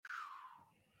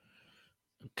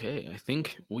Okay, I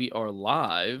think we are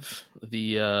live.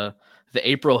 The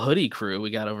April hoodie crew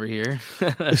we got over here. I'm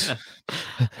It's so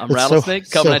Rattlesnake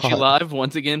coming at you hot. live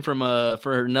once again from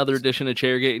for another edition of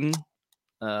Chairgating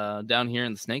down here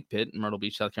in the Snake Pit in Myrtle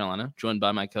Beach, South Carolina. Joined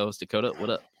by my co-host Dakota. What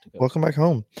up, Dakota? Welcome back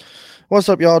home. What's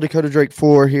up, y'all? Dakota Drake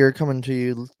 4 here, coming to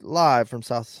you live from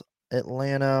South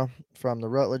Atlanta from the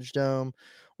Rutledge Dome.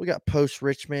 We got post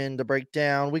Richmond to break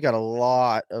down. We got a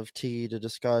lot of tea to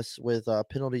discuss with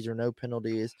penalties or no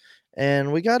penalties,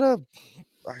 and we got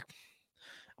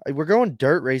we're going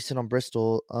dirt racing on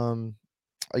Bristol.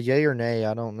 A yay or nay?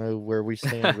 I don't know where we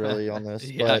stand really on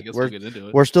this, Yeah, I but guess we'll get into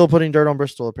it. we're still putting dirt on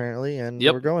Bristol apparently, and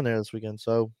Yep. we're going there this weekend.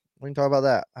 So we can talk about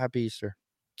that. Happy Easter.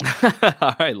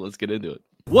 All right, let's get into it.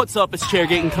 What's up? It's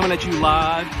Chairgating coming at you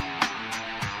live.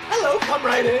 Hello, come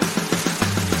right in.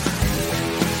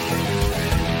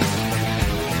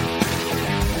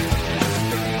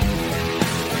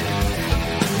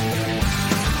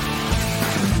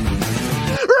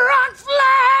 Rock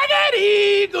flag and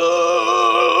eagle.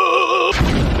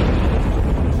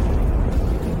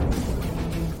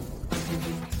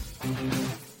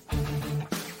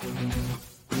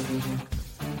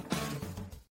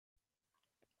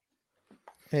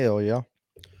 Hell yeah.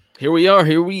 Here we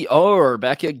are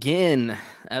back again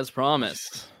as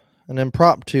promised. An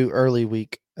impromptu early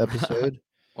week episode.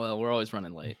 Well, we're always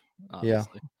running late,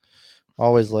 obviously.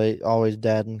 Always late, always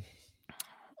dadding.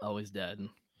 Always dead.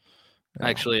 Yeah.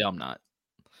 Actually, I'm not.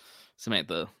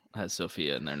 Samantha has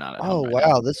Sophia, and they're not at Oh home right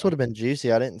wow, now, this so. would have been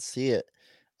juicy. I didn't see it.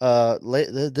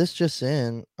 This just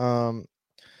in.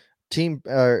 Team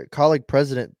colleague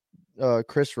president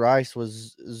Chris Rice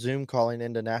was Zoom calling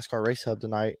into NASCAR Race Hub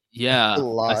tonight. Yeah, I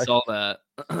Live. saw that.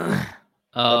 I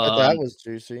bet that was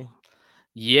juicy.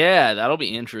 Yeah, that'll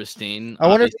be interesting. I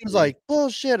wonder if he was obviously. like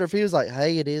bullshit, or if he was like,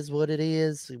 "Hey, it is what it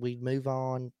is. We move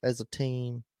on as a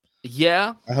team."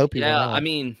 Yeah, I hope he went yeah. on. I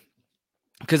mean,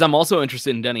 because I'm also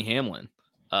interested in Denny Hamlin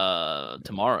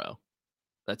tomorrow.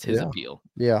 That's his appeal.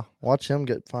 Yeah, watch him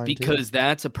get fined Because too.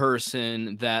 that's a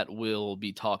person that will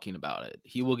be talking about it.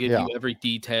 He will give Yeah. you every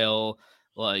detail,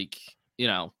 like,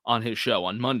 on his show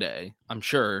on Monday. I'm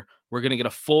sure we're going to get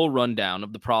a full rundown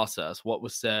of the process, what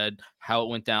was said, how it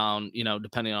went down,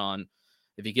 depending on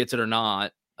if he gets it or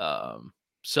not.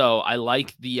 So I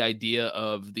like the idea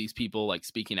of these people like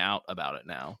speaking out about it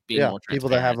now, being more People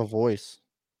that have a voice.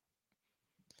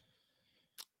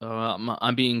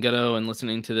 I'm being ghetto and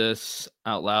listening to this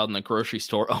out loud in the grocery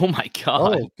store. Oh my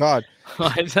god! Oh god!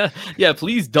 Yeah,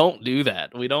 please don't do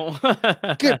that. We don't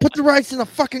Put the rice in the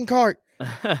fucking cart.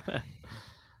 How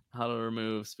to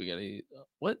remove spaghetti?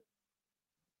 What?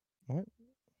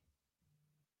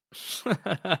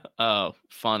 Oh,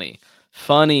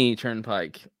 funny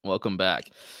Turnpike. Welcome back.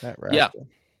 That Yeah.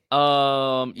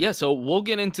 rascal. Yeah. So we'll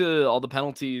get into all the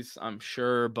penalties, I'm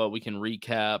sure, but we can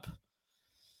recap.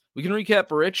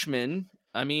 Richmond.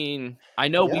 I mean, I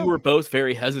know we were both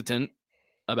very hesitant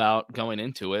about going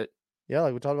into it. Yeah,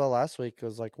 like we talked about last week, it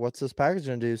was like, what's this package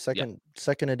gonna do? Second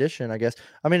edition, I guess.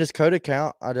 I mean, does COTA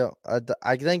count?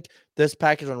 I think this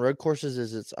package on road courses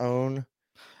is its own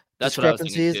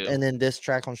discrepancies, and then this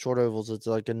track on short ovals, it's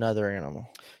like another animal.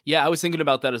 Yeah, I was thinking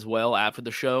about that as well after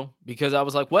the show, because I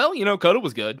was like, well, COTA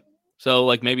was good, so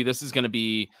like maybe this is going to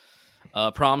be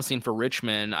promising for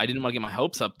Richmond. I didn't want to get my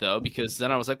hopes up though, because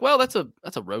then I was like, well, that's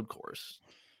a road course.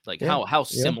 Like how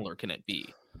similar can it be?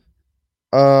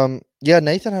 Yeah,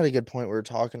 Nathan had a good point we were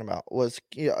talking about.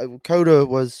 COTA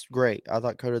was great. I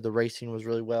thought COTA, the racing was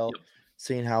really well,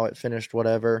 seeing how it finished,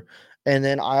 whatever. And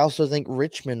then I also think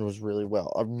Richmond was really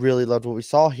well. I really loved what we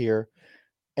saw here.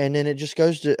 And then it just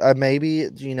goes to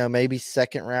maybe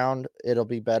second round it'll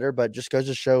be better, but just goes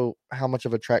to show how much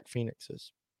of a track Phoenix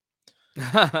is.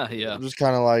 Yeah. Just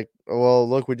kind of like, well,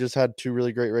 look, we just had two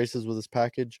really great races with this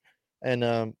package,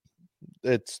 and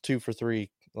it's 2 for 3.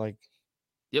 Like,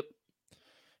 yep.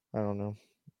 I don't know.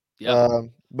 Yeah.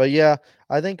 But yeah,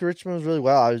 I think Richmond was really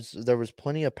well. There was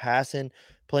plenty of passing,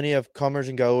 plenty of comers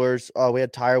and goers. We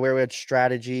had tire wear, we had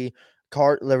strategy.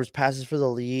 There was passes for the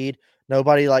lead.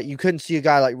 Nobody, like, you couldn't see a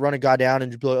guy like run a guy down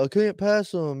and just be like, I can't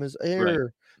pass him. His air.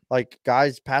 Right. Like,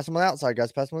 guys pass him on the outside,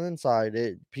 guys pass him on the inside.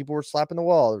 People were slapping the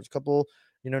wall. There was a couple,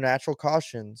 natural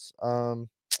cautions.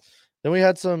 Then we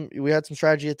had some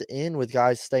strategy at the end with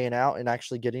guys staying out and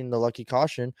actually getting the lucky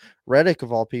caution. Reddick,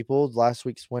 of all people, last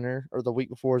week's winner or the week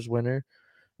before's winner,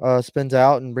 spins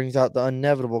out and brings out the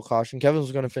inevitable caution. Kevin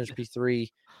was going to finish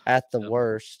P3 at the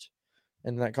worst,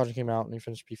 and that caution came out and he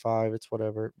finished P5. It's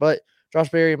whatever. But Josh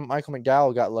Berry and Michael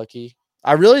McDowell got lucky.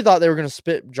 I really thought they were going to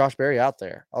spit Josh Berry out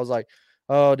there. I was like,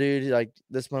 oh, dude, like,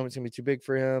 this moment's going to be too big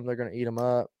for him. They're going to eat him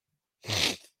up.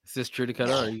 Is this true,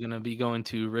 Dakota? Are you going to be going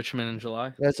to Richmond in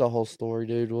July? That's a whole story,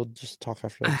 dude. We'll just talk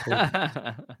after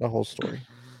that. The whole story.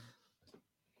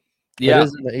 Yeah. It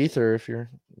is in the ether if you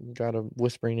got a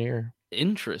whispering ear.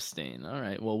 Interesting. All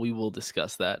right. Well, we will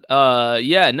discuss that.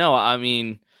 I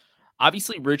mean,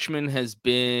 obviously Richmond has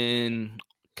been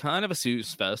kind of a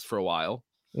snooze fest for a while.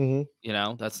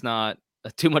 Mm-hmm. That's not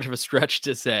too much of a stretch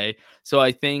to say. So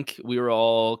I think we were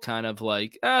all kind of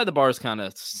like, the bar's kind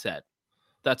of set.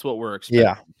 That's what we're expecting.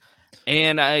 Yeah.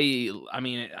 And I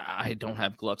mean, I don't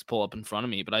have Gluck's pull up in front of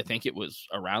me, but I think it was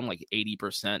around like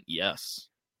 80% yes.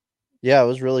 Yeah, it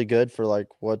was really good for like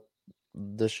what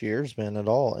this year's been at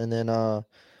all. And then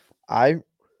I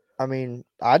mean,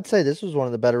 I'd say this was one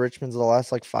of the better Richmonds of the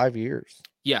last like 5 years.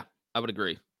 Yeah, I would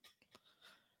agree.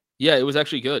 Yeah, it was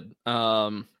actually good.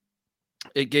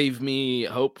 It gave me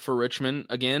hope for Richmond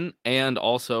again, and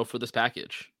also for this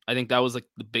package. I think that was like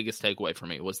the biggest takeaway for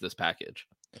me was this package.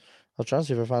 I'll try to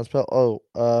see if I find spell.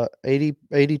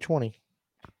 80-20.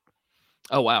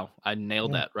 Oh wow, I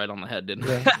nailed that right on the head, didn't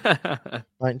I?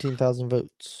 19,000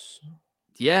 votes.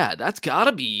 Yeah, that's got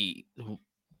to be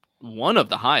one of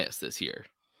the highest this year.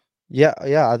 Yeah.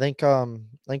 I think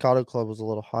Auto Club was a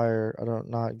little higher.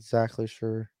 Not exactly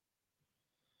sure.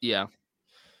 Yeah.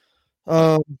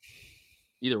 Either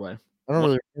way, I don't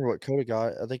really remember what Coda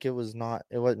got. I think it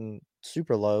wasn't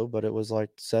super low, but it was like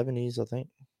 70s, I think.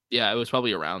 Yeah, it was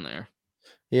probably around there.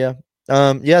 Yeah.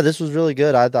 Yeah, this was really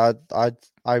good.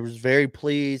 I was very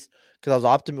pleased because I was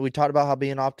optimistic. We talked about how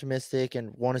being optimistic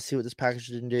and want to see what this package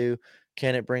didn't do.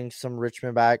 Can it bring some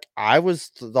Richmond back? I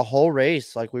was the whole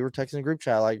race. Like we were texting the group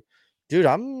chat, like, dude,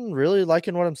 I'm really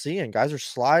liking what I'm seeing. Guys are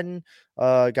sliding.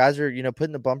 Guys are,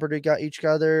 putting the bumper to each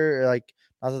other. Like,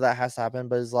 not that has to happen,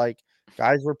 but it's like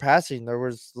guys were passing. There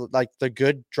was like the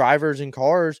good drivers and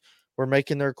cars were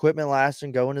making their equipment last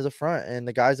and going to the front. And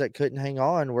the guys that couldn't hang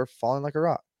on were falling like a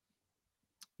rock.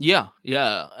 Yeah.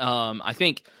 I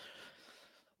think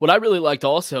what I really liked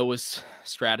also was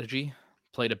strategy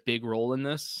played a big role in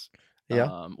this.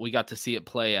 Yeah. We got to see it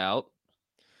play out.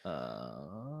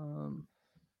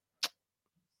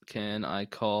 Can I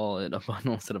call it a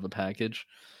bundle instead of a package?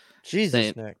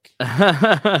 Jesus, Nick.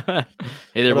 Hey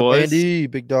there, what boys. up, Andy,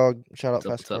 big dog. Shout out Fast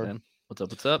What's up, Car. man?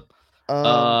 What's up?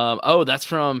 Oh, that's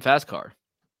from Fast Car.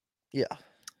 Yeah.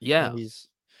 Yeah. He's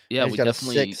we got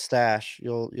definitely a sick stash.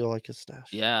 You'll like his stash.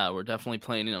 Yeah, we're definitely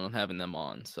planning on having them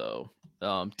on. So,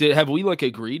 have we like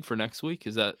agreed for next week?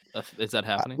 Is that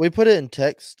happening? We put it in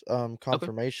text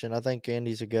confirmation. Okay. I think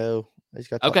Andy's a go. He's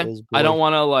got okay. I don't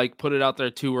want to like put it out there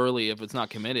too early if it's not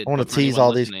committed. I want to tease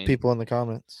all these people in the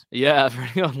comments. Yeah, for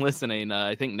anyone listening,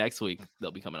 I think next week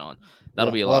they'll be coming on.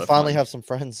 That'll be a lot of fun. I'll finally have some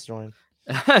friends join.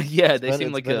 Yeah,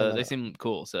 they seem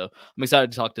cool. So I'm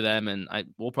excited to talk to them, and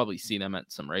we'll probably see them at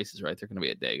some races, right? They're going to be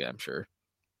at Dega, I'm sure.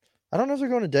 I don't know if they're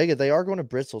going to Dega. They are going to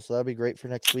Bristol, so that'll be great for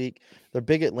next week. They're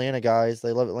big Atlanta guys.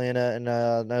 They love Atlanta, and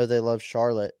I know they love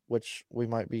Charlotte, which we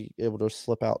might be able to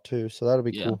slip out too. So that'll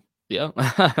be cool. Yeah,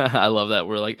 I love that.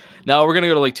 We're like, no, we're going to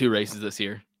go to like 2 races this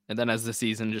year, and then as the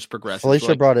season just progresses.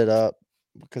 Felicia brought it up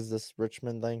because this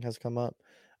Richmond thing has come up.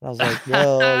 And I was like,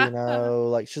 well,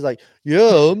 like she's like,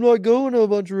 I'm not going to a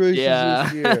bunch of races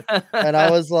this year. And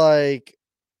I was like,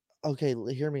 okay,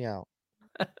 hear me out.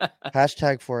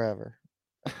 Hashtag forever.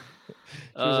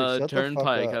 Like,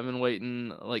 Turnpike. I've been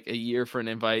waiting like a year for an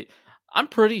invite. I'm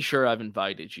pretty sure I've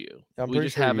invited you. I'm pretty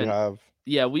sure you have.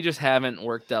 Yeah, we just haven't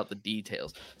worked out the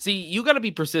details. See, you got to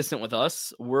be persistent with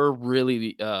us. We're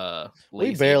really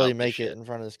we barely make it in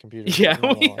front of this computer. Yeah,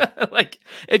 like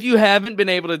if you haven't been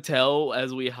able to tell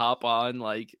as we hop on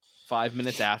like 5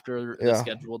 minutes after the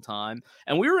scheduled time,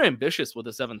 and we were ambitious with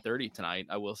the 7:30 tonight.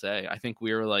 I will say, I think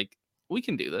we were like, we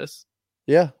can do this.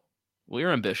 Yeah, we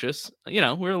were ambitious.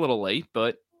 We're a little late,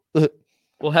 but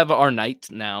we'll have our night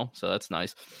now, so that's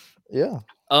nice. Yeah.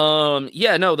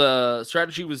 The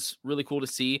strategy was really cool to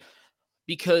see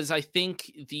because I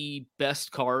think the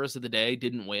best cars of the day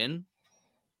didn't win.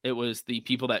 It was the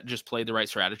people that just played the right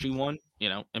strategy won,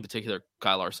 in particular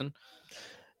Kyle Larson.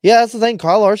 Yeah, that's the thing.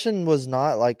 Kyle Larson was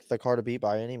not like the car to beat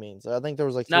by any means. I think there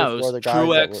was like 3 or 4 other guys.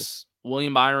 Truex,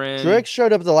 William Byron. Truex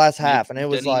showed up at the last half, and it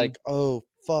was like, oh,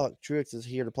 fuck, Truex is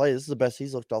here to play. This is the best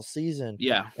he's looked all season.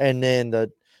 Yeah. And then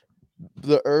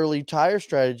the early tire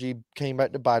strategy came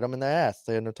back to bite them in the ass.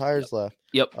 They had no tires left.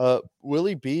 Yep.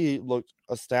 Willie B looked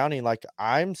astounding. Like,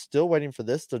 I'm still waiting for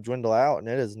this to dwindle out, and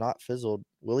it has not fizzled.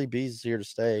 Willie B's here to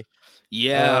stay.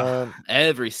 Yeah.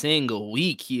 Every single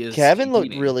week he is. Kevin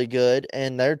looked really good,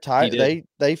 and their tire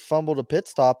they fumbled a pit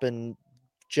stop and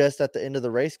just at the end of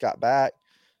the race got back.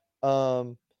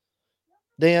 Denny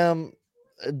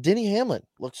Hamlin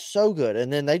looked so good,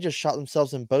 and then they just shot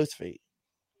themselves in both feet.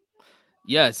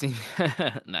 Yeah, it seems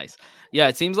nice. Yeah,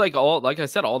 it seems like like I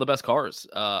said, all the best cars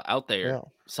out there. Yeah.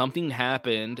 Something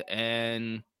happened,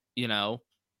 and you know,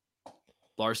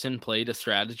 Larson played a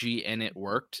strategy, and it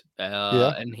worked.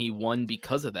 Yeah. And he won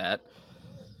because of that.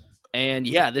 And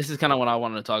yeah, this is kind of what I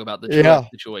wanted to talk about, the Truex Yeah.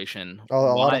 situation. A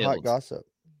lot of hot Wild. gossip.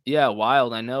 Yeah,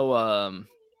 wild. I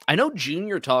know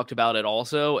Junior talked about it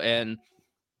also, and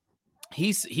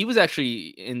he was actually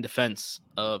in defense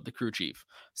of the crew chief,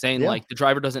 saying Yeah. like the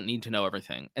driver doesn't need to know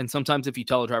everything. And sometimes if you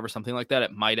tell a driver something like that,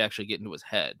 it might actually get into his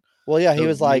head. Well, yeah, he So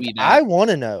was like, maybe that, I want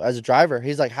to know as a driver.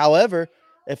 He's like, however,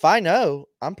 if I know,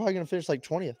 I'm probably going to finish like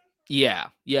 20th. yeah,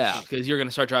 because you're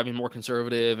gonna start driving more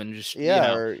conservative and just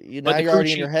Yeah. Or But now the you're crew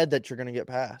already in chief, your head that you're going to get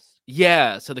passed.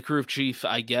 yeah. So the crew chief,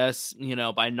 I guess,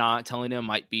 by not telling him,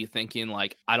 might be thinking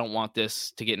like, I don't want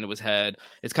this to get into his head.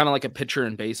 It's kind of like a pitcher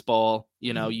in baseball.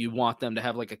 You want them to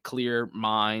have like a clear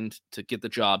mind to get the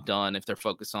job done if they're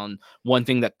focused on one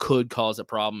thing that could cause a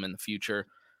problem in the future.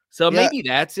 So Yeah. maybe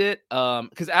that's it.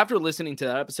 Because after listening to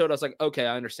that episode, I was like, okay,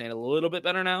 I understand a little bit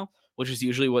better now, which is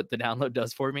usually what the download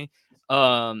does for me.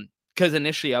 Because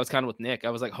initially I was kind of with Nick.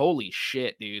 I was like, holy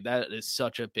shit, dude, that is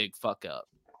such a big fuck up.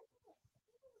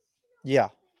 Yeah.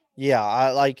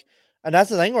 Yeah. And that's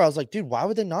the thing where I was like, dude, why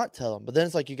would they not tell him? But then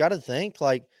it's like, you got to think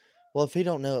like, well, if he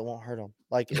don't know, it won't hurt him.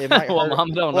 Like it might Well, hurt.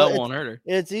 mom don't Well, know, won't hurt her.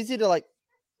 it's easy to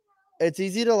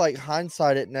like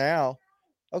hindsight it now.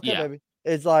 Okay, Yeah. baby.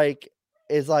 It's like,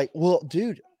 well,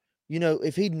 dude,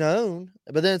 if he'd known,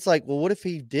 but then it's like, well, what if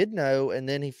he did know and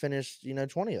then he finished,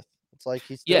 20th? It's like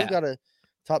he still Yeah. got a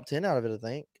top 10 out of it, I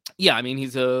think. Yeah, I mean,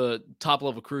 he's a top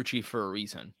level crew chief for a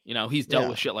reason. He's dealt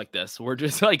with shit like this. We're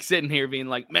just like sitting here being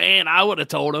like, man, I would have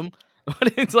told him.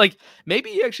 But it's like maybe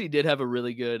he actually did have a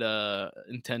really good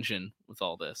intention with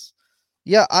all this.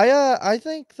 Yeah, I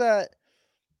think that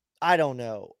I don't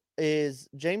know. Is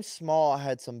James Small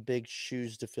had some big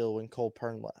shoes to fill when Cole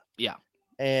Pern left. Yeah.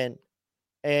 And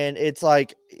it's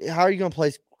like, how are you going to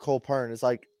place Cole Pern? It's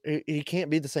like he can't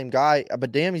be the same guy.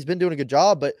 But damn, he's been doing a good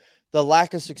job. But the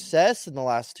lack of success in the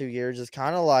last 2 years is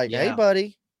kind of like, hey,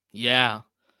 buddy. Yeah.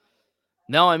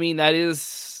 No, I mean, that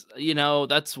is,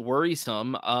 that's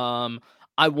worrisome.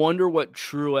 I wonder what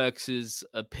Truex's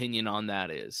opinion on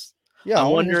that is. Yeah, I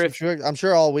wonder if Truex. I'm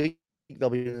sure all week they'll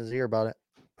be in his ear about it.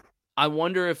 I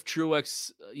wonder if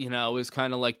Truex, is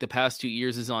kind of like the past 2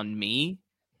 years is on me,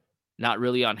 not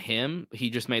really on him. He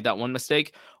just made that one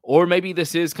mistake. Or maybe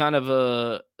this is kind of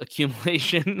a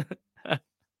accumulation.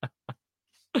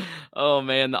 Oh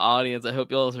man, the audience. I hope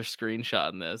y'all are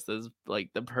screenshotting this. This is like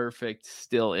the perfect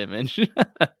still image.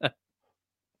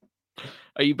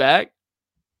 Are you back?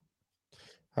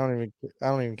 I don't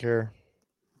even care.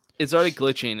 It's already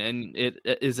glitching, and it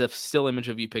is a still image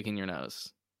of you picking your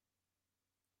nose.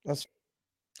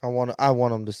 I want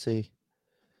them to see.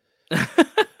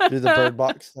 Do the bird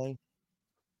box thing.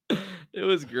 It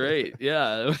was great.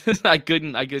 Yeah, I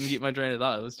couldn't keep my train of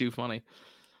thought. It was too funny.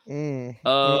 Yeah,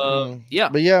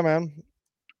 but yeah, man.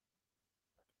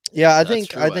 Yeah, I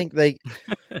think they.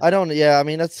 I don't. Yeah, I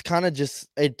mean that's kind of just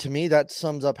to me that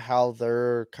sums up how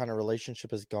their kind of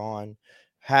relationship has gone.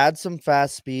 Had some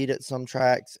fast speed at some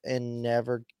tracks and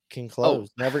never can close.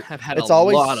 Never have had it's a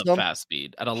always lot of fast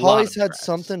speed at a lot. Always of had tracks.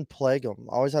 something plague them.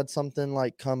 Always had something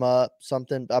like come up.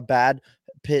 A bad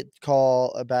pit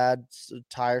call, a bad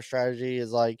tire strategy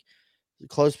is like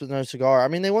close with no cigar. I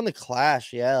mean, they won the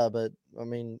Clash, yeah, but I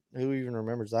mean, who even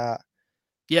remembers that?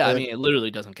 Yeah, I mean, it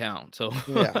literally doesn't count. So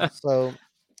yeah, so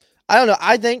I don't know.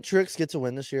 I think Truex gets a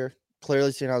win this year.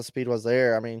 Clearly, seeing how the speed was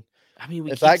there. I mean, we if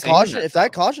keep that caution,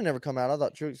 that caution never come out, I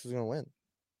thought Truex was going to win.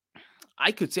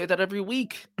 I could say that every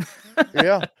week.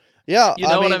 Yeah. You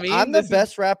know what I mean? I'm the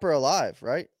best rapper alive,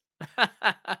 right?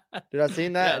 Did I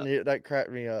seen that? Yeah. And that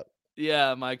cracked me up.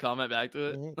 Yeah, my comment back to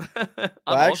it. Mm-hmm.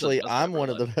 Well, actually, I'm one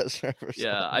of the best rappers.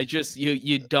 Yeah, I just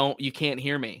you can't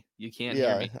hear me. You can't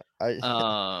hear me.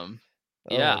 Oh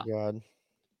yeah. My God.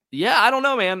 Yeah, I don't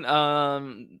know,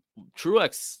 man.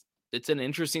 Truex, it's an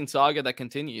interesting saga that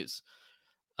continues.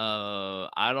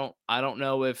 I don't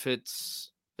know if it's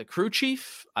the crew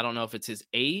chief. I don't know if it's his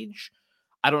age.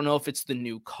 I don't know if it's the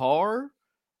new car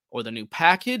or the new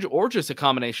package or just a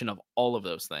combination of all of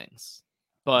those things.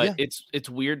 But it's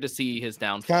weird to see his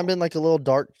downfall. It's kind of been like a little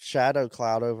dark shadow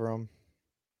cloud over him.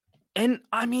 And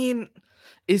I mean,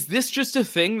 is this just a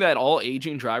thing that all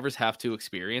aging drivers have to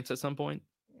experience at some point?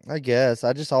 I guess.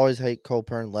 I just always hate Cole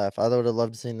Pern left. I would have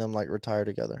loved to see them like retire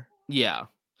together. Yeah.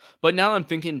 But now I'm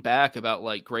thinking back about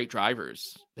like great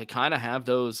drivers. They kind of have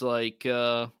those like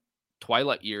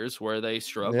twilight years where they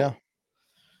struggle. Yeah.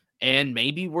 And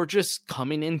maybe we're just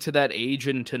coming into that age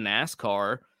into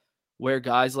NASCAR where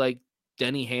guys like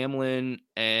Denny Hamlin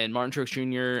and Martin Truex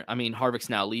Jr. I mean, Harvick's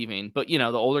now leaving, but the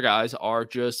older guys are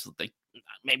just like,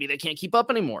 maybe they can't keep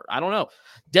up anymore. I don't know.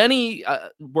 Denny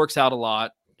works out a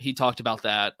lot. He talked about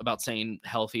that, about staying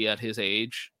healthy at his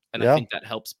age. And I think that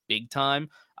helps big time.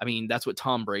 I mean, that's what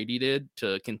Tom Brady did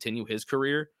to continue his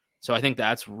career. So I think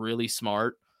that's really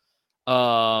smart.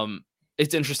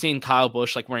 It's interesting. Kyle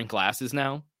Busch, like wearing glasses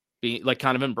now, being like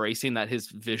kind of embracing that his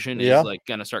vision is like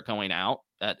going to start going out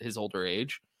at his older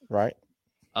age. Right.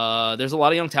 There's a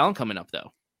lot of young talent coming up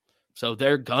though. So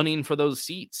they're gunning for those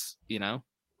seats,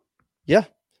 Yeah.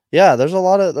 There's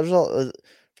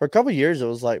for a couple of years, it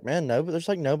was like, man, there's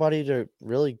like nobody to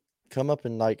really come up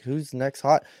and like who's next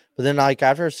hot. But then like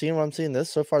after seeing what I'm seeing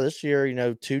so far this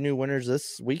year, 2 new winners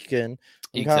this weekend.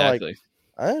 I'm kind of like,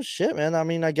 oh shit, man. I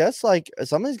mean, I guess like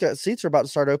some of these seats are about to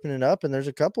start opening up, and there's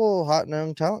a couple hot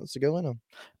young talents to go in them.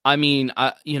 I mean,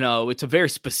 it's a very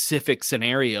specific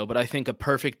scenario, but I think a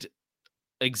perfect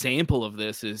example of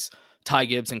this is Ty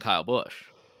Gibbs and Kyle Busch.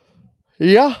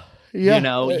 Yeah.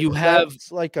 You have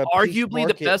like a arguably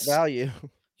the best value.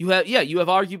 You have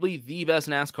arguably the best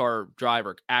NASCAR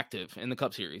driver active in the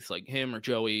Cup Series, like him or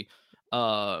Joey.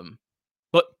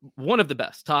 But one of the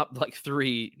best, top like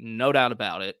 3, no doubt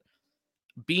about it,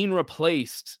 being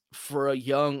replaced for a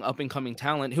young up and coming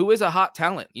talent who is a hot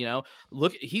talent.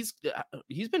 Look, he's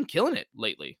been killing it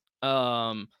lately.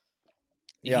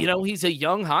 He's a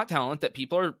young hot talent that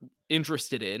people are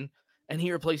interested in, and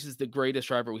he replaces the greatest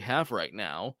driver we have right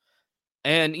now.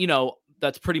 And,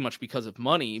 that's pretty much because of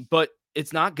money, but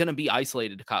it's not going to be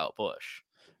isolated to Kyle Busch.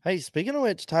 Hey, speaking of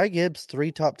which, Ty Gibbs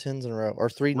 3 top 10s in a row, or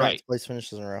 3 ninth place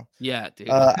finishes in a row. Yeah, dude.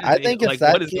 I think like, if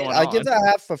that what is kid, going I on? give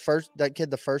that kid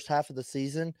the first half of the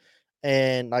season,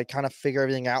 and like kind of figure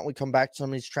everything out. We come back to some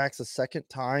of these tracks a second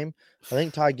time. I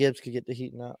think Ty Gibbs could get to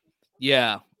heating up.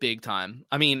 Yeah, big time.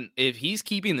 I mean, if he's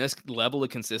keeping this level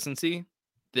of consistency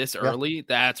this early,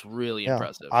 that's really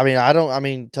impressive. I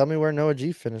mean, tell me where Noah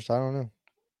G finished. I don't know.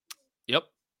 Yep.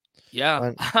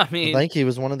 Yeah. I think he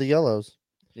was one of the yellows.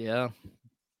 Yeah.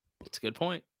 It's a good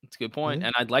point. Mm-hmm.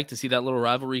 And I'd like to see that little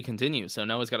rivalry continue. So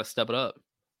Noah's got to step it up.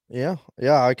 Yeah.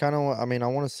 I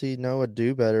want to see Noah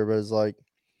do better, but it's like,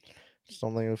 just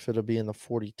don't think if it'll be in the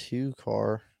 42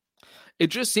 car. It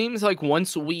just seems like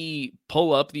once we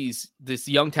pull up this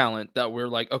young talent that we're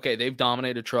like, okay, they've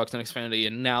dominated trucks and Xfinity,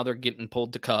 and now they're getting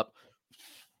pulled to Cup.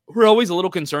 We're always a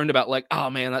little concerned about like, oh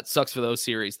man, that sucks for those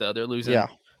series though. They're losing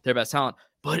their best talent,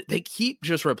 but they keep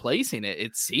just replacing it.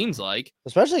 It seems like,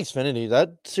 especially Xfinity,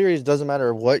 that series doesn't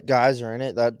matter what guys are in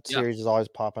it. That series is always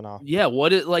popping off. Yeah.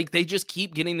 They just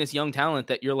keep getting this young talent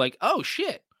that you're like, oh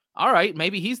shit. All right.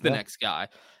 Maybe he's the next guy.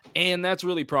 And that's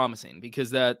really promising because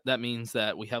that means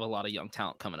that we have a lot of young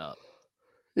talent coming up.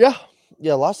 Yeah.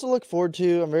 Lots to look forward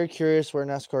to. I'm very curious where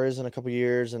NASCAR is in a couple of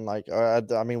years. And like,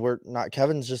 we're not,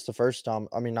 Kevin's just the first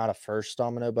not a first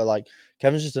domino, but like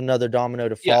Kevin's just another domino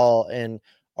to fall in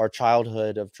our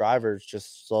childhood of drivers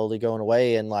just slowly going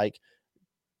away. And like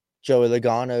Joey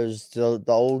Logano's the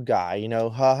old guy,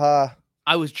 haha.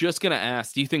 I was just going to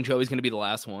ask, do you think Joey's going to be the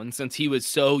last one since he was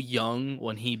so young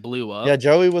when he blew up? Yeah.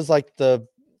 Joey was like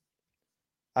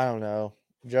I don't know.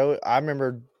 I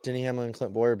remember Denny Hamlin and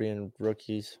Clint Boyer being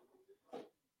rookies.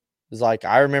 It's like,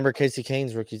 I remember Casey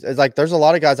Kane's rookies. It's like, there's a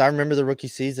lot of guys. I remember the rookie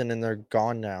season and they're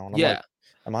gone now. And I'm like,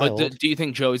 am I old? Do you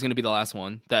think Joey's going to be the last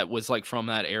one that was like from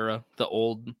that era, the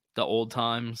old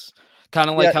times? Kind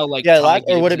of like how like,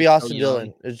 or would it be Austin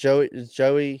Dillon? Is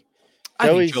Joey? I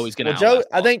think Joey's going to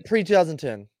I think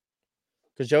pre-2010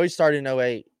 because Joey started in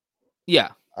 2008.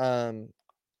 Yeah.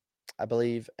 I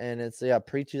believe, and it's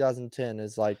pre-2010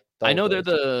 is like I know they're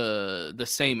the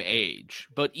same age,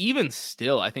 but even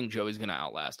still, I think Joey's gonna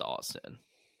outlast Austin.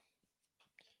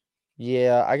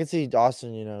 Yeah, I can see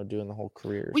Austin, doing the whole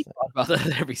career. We talk about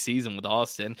that every season with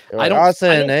Austin.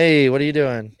 Austin, hey, what are you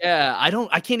doing? Yeah,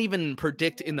 I can't even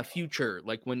predict in the future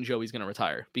like when Joey's gonna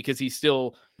retire because he's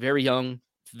still very young,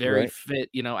 fit,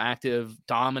 active,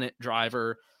 dominant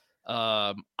driver.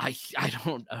 I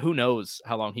don't. Who knows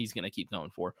how long he's gonna keep going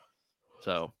for.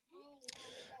 So,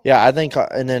 yeah, I think,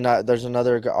 and then there's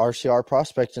another RCR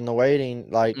prospect in the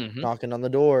waiting, like knocking on the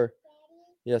door.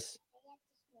 Yes,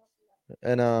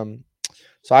 and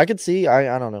so I could see.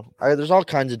 I don't know. There's all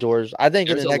kinds of doors. I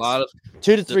think in the next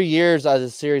 2 to 3 years, the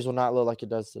series will not look like it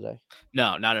does today.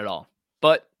 No, not at all.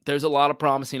 But there's a lot of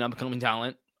promising upcoming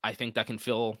talent. I think that can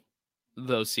fill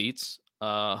those seats.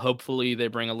 Hopefully, they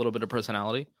bring a little bit of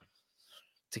personality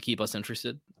to keep us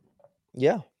interested.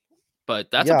 Yeah.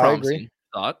 But that's a promising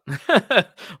thought.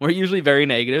 We're usually very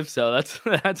negative, so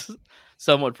that's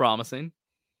somewhat promising.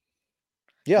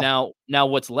 Yeah. Now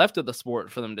what's left of the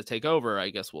sport for them to take over,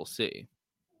 I guess we'll see.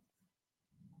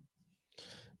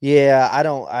 Yeah, I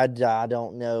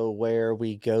don't know where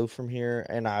we go from here,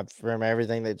 and from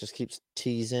everything that just keeps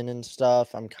teasing and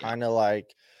stuff, I'm Yeah. kind of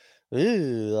like,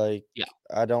 ooh, like Yeah.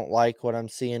 I don't like what I'm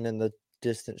seeing in the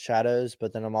distant shadows,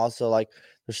 but then I'm also like,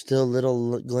 there's still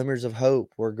little glimmers of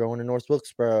hope. We're going to North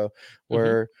Wilkesboro. Mhm.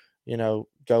 We're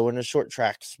going to short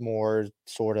tracks more.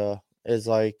 Sort of is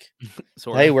like,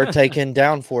 Sort hey, of. we're taking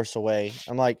downforce away.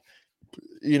 I'm like,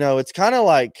 it's kind of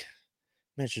like,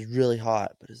 man, she's really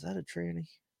hot, but is that a tranny?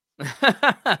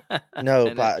 No, And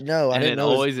it but no, I and didn't it know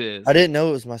it was always is. I didn't know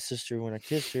it was my sister when I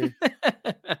kissed her.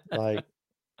 Like,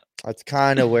 that's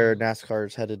kinda where NASCAR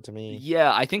is headed to me.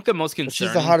 Yeah, I think the most But she's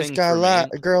the concerning hottest thing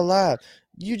for me. girl alive.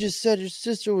 You just said your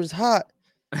sister was hot.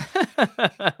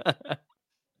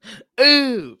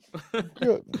 Ooh.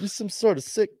 You some sort of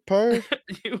sick perv.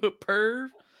 You a perv?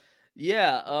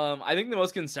 Yeah, I think the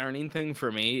most concerning thing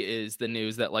for me is the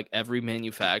news that like every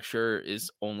manufacturer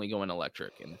is only going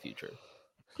electric in the future.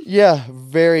 Yeah,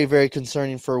 very, very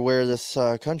concerning for where this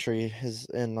country is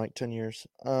in like 10 years.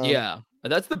 Yeah,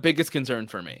 that's the biggest concern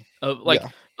for me. Yeah,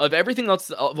 Of everything else,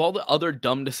 of all the other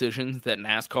dumb decisions that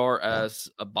NASCAR as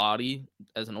a body,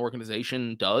 as an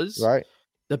organization does, right.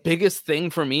 the biggest thing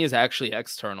for me is actually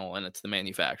external, and it's the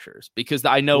manufacturers because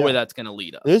I know where Yeah. that's going to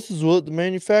lead us. This is what the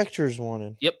manufacturers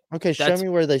wanted. Yep, Okay, show that's me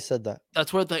where they said that.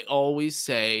 that's what they always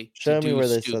say to Show me do where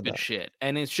they said stupid that. shit,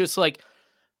 and it's just like,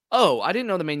 oh, I didn't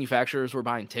know the manufacturers were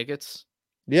buying tickets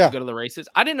to Yeah. go to the races.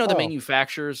 I didn't know the Oh.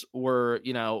 manufacturers were,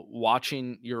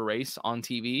 watching your race on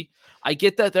TV. I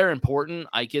get that they're important.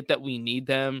 I get that we need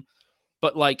them,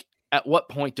 but like, at what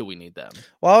point do we need them?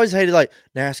 Well, I always hated like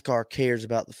NASCAR cares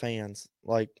about the fans.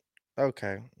 Like,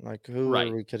 okay, like who are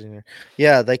Right. we kidding here?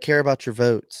 Yeah, they care about your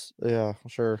votes. Yeah,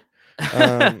 sure.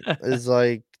 Is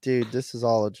like, dude, this is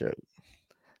all a joke.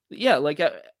 Yeah, like,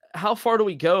 how far do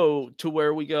we go to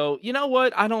where we go, you know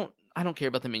what? I don't care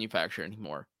about the manufacturer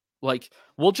anymore. Like,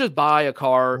 we'll just buy a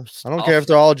car I don't care off if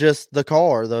they're all just the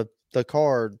car, the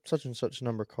car, such and such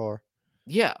number car.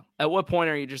 Yeah. At what point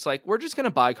are you just like, we're just gonna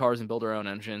buy cars and build our own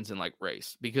engines and like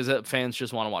race because fans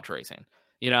just want to watch racing?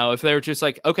 If they're just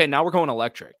like, okay, now we're going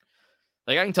electric.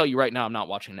 Like, I can tell you right now, I'm not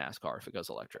watching NASCAR if it goes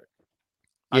electric.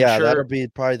 I'm Yeah, that'll sure. be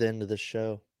probably the end of the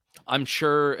show. I'm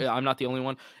sure I'm not the only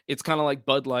one. It's kind of like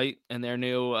Bud Light and their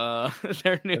new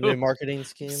their The new new marketing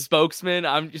scheme. spokesman.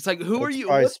 I'm just like, who are It's you?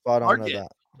 probably What spot on to target?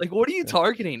 that. Like, what are you Yeah.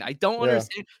 targeting? I don't Yeah.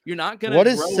 understand. You're not gonna What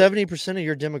is grow. 70% of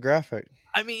your demographic?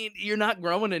 I mean, you're not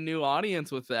growing a new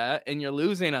audience with that, and you're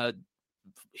losing a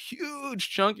huge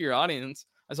chunk of your audience.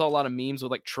 I saw a lot of memes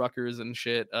with like truckers and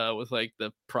shit with like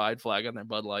the pride flag on their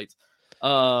Bud Lights.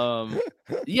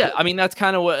 Yeah, I mean that's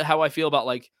kind of how I feel about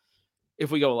like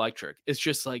if we go electric. It's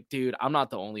just like, dude, I'm not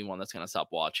the only one that's gonna stop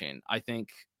watching. I think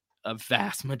a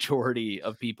vast majority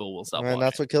of people will stop And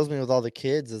that's watching. what kills me with all the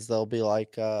kids is they'll be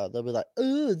like,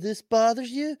 "Oh, this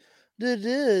bothers you?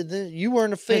 You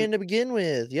weren't a And fan to begin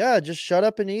with. Yeah, just shut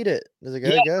up and eat it." It's like,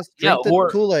 yeah, I guess yeah, drink the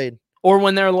Kool-Aid. or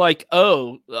when they're like,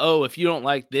 oh, if you don't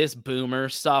like this boomer,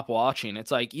 stop watching.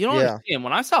 It's like, you don't Yeah, understand.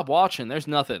 When I stop watching, there's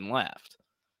nothing left.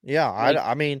 yeah. Like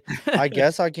I mean, I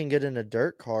guess I can get into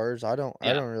dirt cars. I yeah.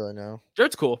 don't really know.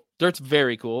 Dirt's cool. Dirt's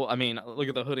very cool. I mean, look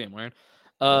at the hoodie I'm wearing.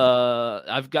 Yeah,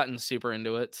 I've gotten super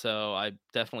into it, so I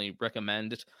definitely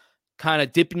recommend it. Kind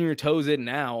of dipping your toes in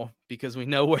now because we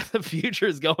know where the future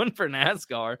is going for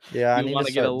NASCAR. yeah. I You need want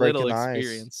to to get a start little breaking the ice.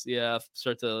 experience. Yeah,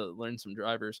 start to learn some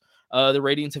drivers. The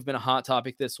ratings have been a hot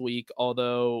topic this week,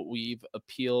 although we've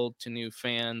appealed to new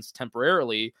fans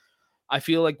temporarily. I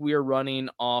feel like we are running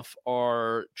off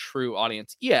our true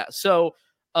audience. Yeah, so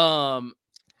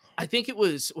I think it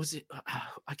was it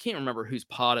I can't remember whose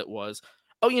pod it was.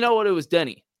 Oh, you know what? It was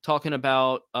Denny talking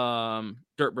about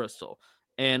Dirt Bristol,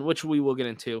 and which we will get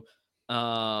into.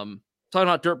 Talking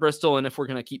about Dirt Bristol and if we're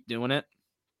gonna keep doing it.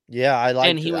 Yeah,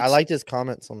 And he I was liked his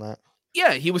comments on that.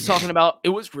 yeah, he was talking about it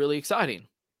was really exciting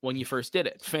when you first did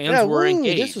it. Fans Yeah, were woo,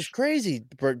 this was engaged. crazy.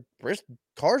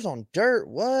 Cars on dirt.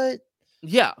 What?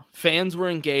 Yeah, fans were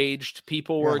engaged,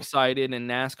 people were Yeah, excited, and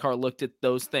NASCAR looked at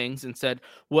those things and said,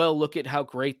 well, look at how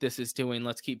great this is doing.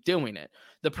 Let's keep doing it.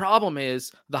 The problem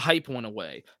is the hype went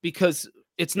away because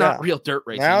it's not yeah. real dirt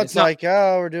racing. Now It's it's not, like,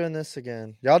 oh, we're doing this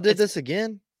again. Y'all did it's, this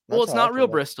again? well, That's it's how I not feel real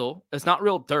about it. Bristol. It's not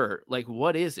real dirt. Like,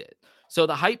 what is it? So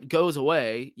the hype goes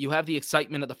away. You have the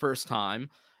excitement of the first time,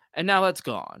 and now that's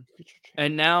gone.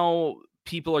 And now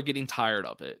people are getting tired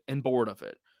of it and bored of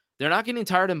it. They're not getting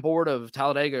tired and bored of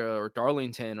Talladega or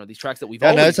Darlington or these tracks that we've Yeah,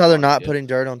 always notice how they're gone not to. putting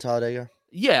dirt on Talladega.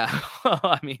 Yeah.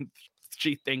 I mean,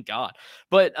 gee, thank God.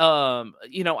 But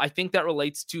I think that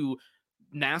relates to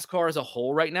NASCAR as a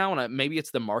whole right now, and maybe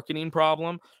it's the marketing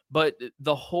problem, but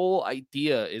the whole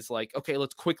idea is like, okay,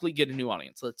 let's quickly get a new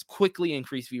audience. Let's quickly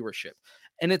increase viewership.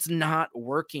 and it's not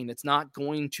working. It's not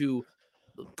going to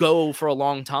go for a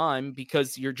long time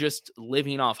because you're just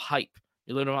living off hype.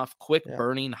 You're living off quick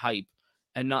burning hype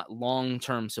and not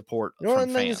long-term support You know, from one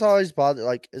thing that's fans. always bothered,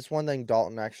 like, it's one thing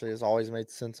Dalton actually has always made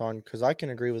sense on, because I can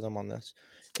agree with him on this.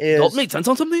 Dalton made sense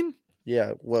on something?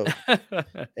 Yeah, whoa.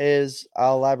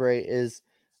 I'll elaborate, is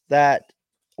that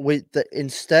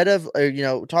instead of,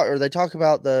 they talk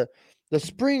about the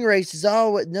spring races,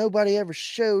 nobody ever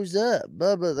shows up,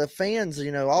 blah, blah, the fans,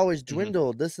 always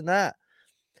dwindled, this and that.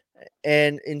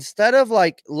 And instead of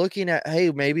like looking at,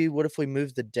 hey, maybe what if we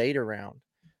move the date around?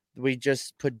 We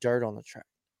just put dirt on the track.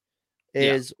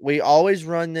 We always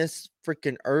run this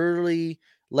freaking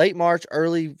late March,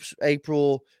 early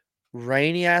April,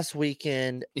 rainy ass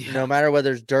weekend, no matter whether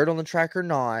there's dirt on the track or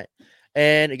not.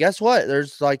 And guess what?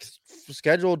 There's like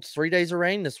scheduled 3 days of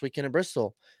rain this weekend in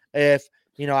Bristol. If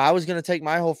I was going to take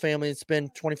my whole family and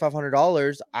spend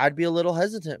 $2,500, I'd be a little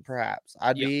hesitant, perhaps.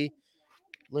 I'd be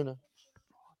Luna.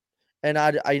 And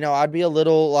I'd be a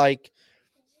little like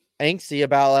angsty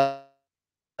about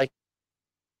like,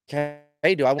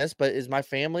 hey, do I want this? But is my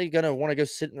family gonna want to go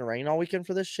sit in the rain all weekend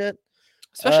for this shit?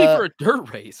 Especially for a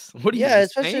dirt race. What do you?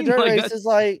 Especially a dirt race is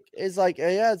like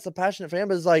it's a passionate fan,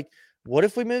 but it's like, what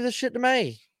if we move this shit to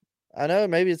May? I know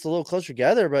maybe it's a little closer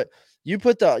together, but you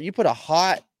put a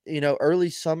hot,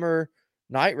 early summer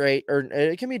night race, or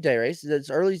it can be a day race. It's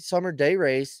early summer day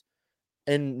race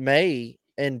in May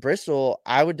in Bristol.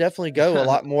 I would definitely go a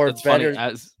lot more. It's better.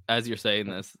 Funny as you're saying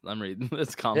this, I'm reading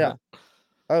this comment. Yeah.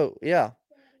 Oh yeah.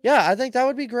 Yeah, I think that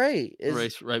would be great.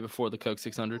 Race right before the Coke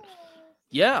 600.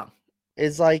 Yeah.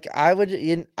 It's like I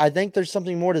think there's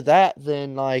something more to that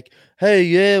than like,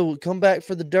 hey, we'll come back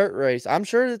for the dirt race. I'm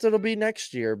sure that it'll be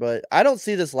next year, but I don't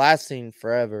see this lasting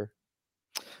forever.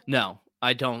 No,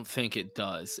 I don't think it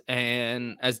does.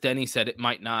 And as Denny said, it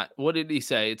might not. What did he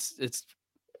say? It's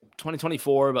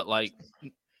 2024, but like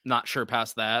not sure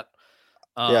past that.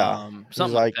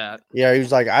 Something like that. Yeah, he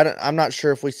was like, I'm not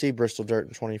sure if we see Bristol dirt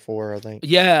in 24, I think.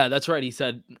 Yeah, that's right. He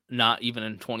said not even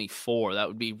in 24. That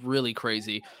would be really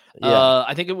crazy. Yeah.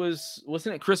 I think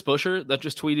wasn't it Chris Buescher that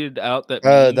just tweeted out that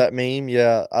that meme?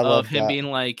 Yeah, I love him that. being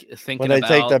like thinking when they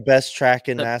take the best track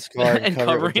in NASCAR and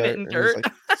covering it in dirt.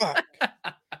 Like, fuck.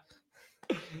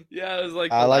 Yeah, it was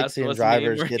like I like seeing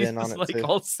drivers get in on it like too.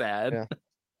 all sad. Yeah.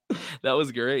 That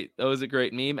was great. That was a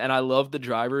great meme, and I love the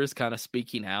drivers kind of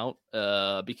speaking out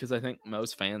because I think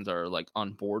most fans are like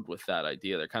on board with that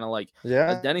idea. They're kind of like,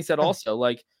 as Denny said, also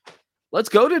like, let's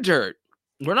go to dirt.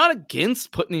 We're not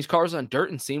against putting these cars on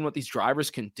dirt and seeing what these drivers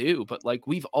can do, but like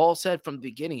we've all said from the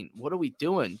beginning, what are we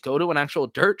doing? Go to an actual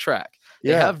dirt track.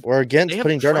 We're against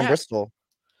putting dirt on Bristol.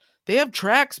 They have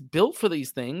tracks built for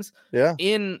these things. Yeah.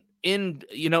 In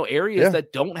areas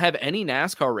that don't have any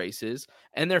NASCAR races,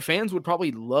 and their fans would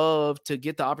probably love to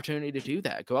get the opportunity to do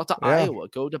that. Go out to Iowa,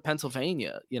 go to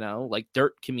Pennsylvania, like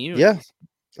dirt communities. Yeah,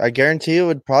 I guarantee it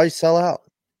would probably sell out.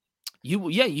 You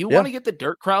want to get the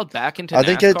dirt crowd back into I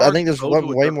NASCAR? I think there's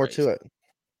way more to it.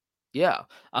 Yeah.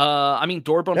 I mean,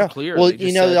 door bumper clear. Well,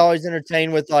 they always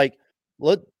entertain with like,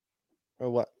 look,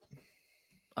 or what?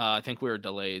 I think we were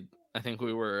delayed. I think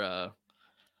we were,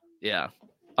 yeah.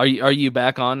 Are you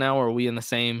back on now, or are we in the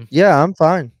same? Yeah, I'm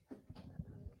fine.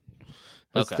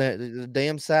 Okay. The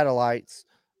damn satellites.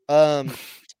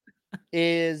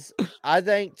 Is I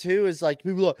think too is like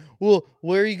people are like, well,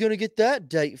 where are you gonna get that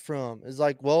date from? Is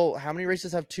like, well, how many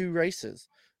races have 2 races?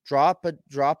 Drop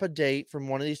a date from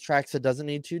one of these tracks that doesn't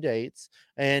need 2 dates,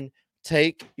 and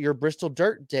take your Bristol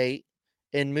dirt date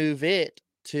and move it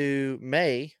to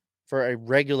May for a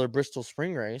regular Bristol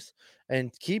spring race,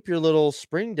 and keep your little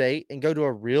spring date and go to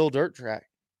a real dirt track.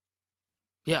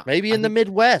 Yeah, maybe in the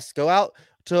Midwest, go out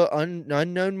to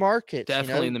unknown markets.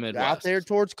 Definitely in the Midwest, out there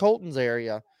towards Colton's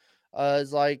area.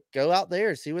 It's like, go out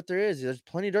there, see what there is. There's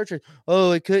plenty of dirt tracks.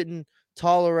 Oh, it couldn't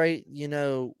tolerate,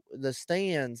 the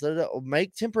stands.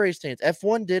 Make temporary stands.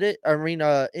 F1 did it. I mean,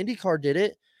 IndyCar did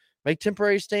it. Make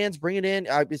temporary stands, bring it in.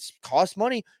 It's cost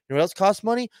money. You know what else costs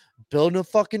money? Building a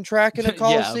fucking track in a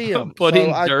Coliseum.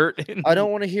 Putting dirt in. I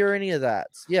don't want to hear any of that.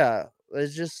 Yeah.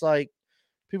 It's just like,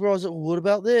 people are always like, what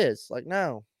about this? Like,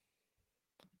 no.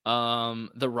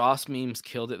 The Ross memes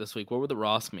killed it this week. What were the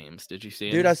Ross memes? Did you see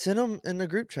them? Dude, I sent them in the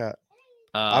group chat.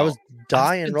 I was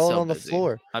dying, rolling on the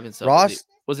floor. I've been so Ross busy.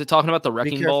 Was it talking about the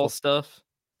wrecking ball stuff?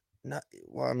 Not,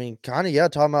 well, I mean, kind of, yeah,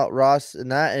 talking about Ross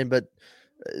and that, but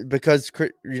because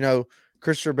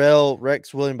Christopher Bell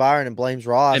wrecks William Byron and blames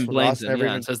Ross, and blames him,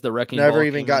 and says the wrecking never ball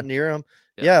even got near him.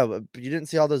 Yeah, but you didn't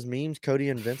see all those memes Cody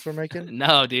and Vince were making?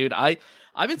 No, dude, I've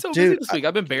been so busy this week.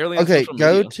 I've been barely on social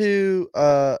go media. To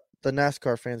the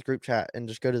NASCAR fans group chat and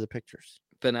just go to the pictures.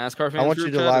 The NASCAR fans. I want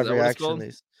you to live reaction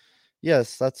these.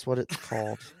 Yes, that's what it's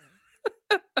called.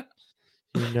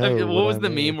 You know What what was I the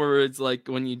mean. meme where it's like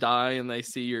when you die and they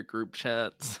see your group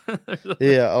chats?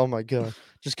 Yeah. Oh my god.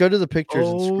 Just go to the pictures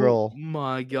and Oh scroll.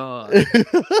 my god.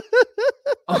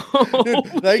 Dude,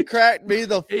 they cracked me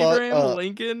the fuck Abraham up.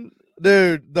 Lincoln,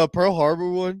 Dude, the Pearl Harbor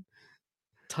one.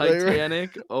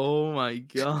 Titanic. Oh my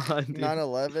god, dude.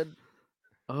 9/11.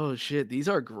 Oh shit, these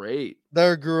are great.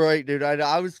 They're great, dude.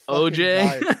 I was fucking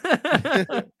OJ.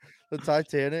 dying. The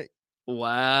Titanic.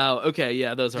 Wow. Okay,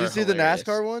 yeah, those Did you are see the hilarious.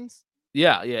 NASCAR ones?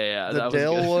 Yeah. The That was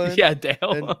Dale good. one Yeah, and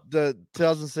Dale. the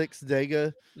 2006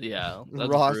 Dega Yeah, that's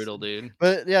Ross. brutal, dude.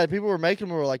 But yeah, people were making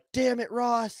them. Were like, "Damn it,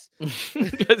 Ross!"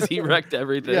 Because he wrecked Yeah,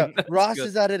 everything. That's Ross good.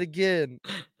 is at it again.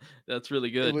 That's really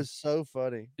It good. was so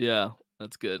funny. Yeah,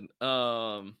 that's good.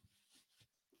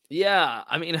 Yeah,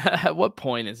 I mean, at what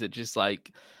point is it just like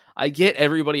I get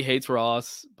everybody hates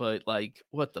Ross, but like,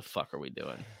 what the fuck are we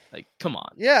doing? Like, come on.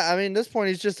 Yeah, I mean, this point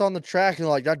he's just on the track and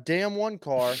like that damn one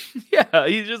car. Yeah,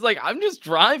 he's just like, I'm just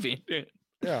driving.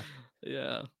 Yeah,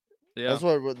 Yeah. Yeah. that's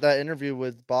what that interview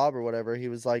with Bob or whatever. He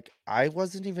was like, I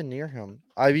wasn't even near him.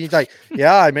 I mean, he's like,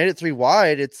 yeah, I made it 3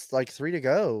 wide. It's like 3 to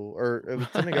go, or it was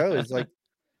 10 to go. He's like,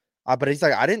 but he's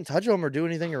like, I didn't touch him or do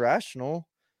anything irrational.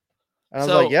 And I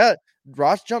was like, So yeah,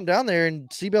 Ross jumped down there and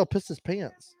Seabell pissed his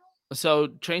pants. So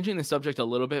changing the subject a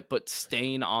little bit, but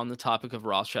staying on the topic of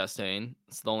Ross Chastain,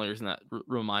 it's the only reason that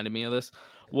reminded me of this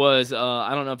was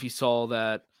I don't know if you saw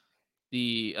that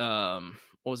the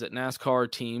what was it, NASCAR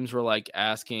teams were like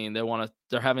asking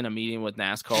they're having a meeting with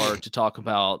NASCAR to talk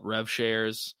about rev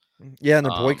shares. Yeah, and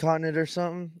they're Um, boycotting it or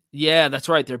something. Yeah, that's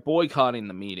right. They're boycotting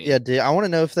the meeting. Yeah, I want to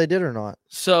know if they did or not.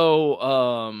 So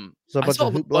So a I bunch saw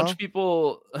of a bunch hoopla. of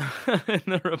people in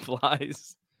the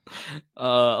replies. A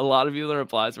lot of people in the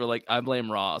replies were like, "I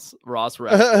blame Ross. Ross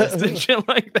wrecked this," and shit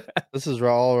like that. This is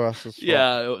all Russell's fault.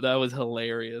 Yeah, that was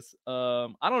hilarious. I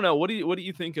don't know. What do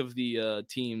you think of the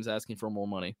teams asking for more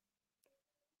money?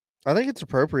 I think it's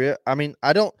appropriate. I mean,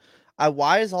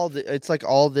 why is it's like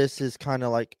all this is kind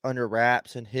of like under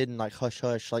wraps and hidden, like hush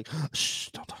hush, like shh,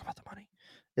 don't talk about the money.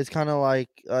 It's kind of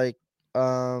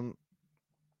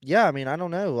yeah, I mean, I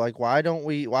don't know. Like, why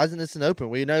isn't this an open?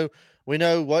 We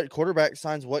know what quarterback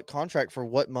signs what contract for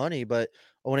what money, but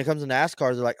when it comes to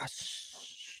NASCAR, they're like,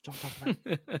 shh, don't talk about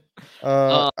it.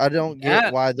 I don't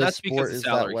get why this That's because sport of is that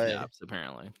salary way. caps,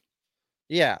 apparently.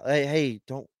 Yeah. Hey,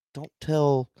 don't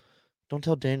tell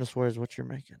Daniel Suarez what you're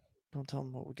making. Don't tell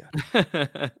him what we got.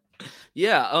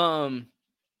 Yeah.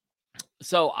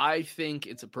 So I think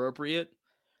it's appropriate.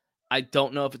 I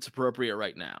don't know if it's appropriate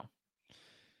right now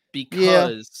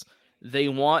because they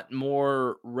want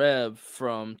more rev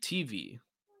from TV,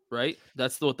 right?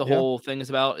 That's what the whole thing is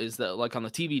about. Is that like on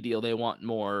the TV deal, they want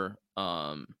more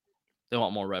rev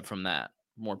from that,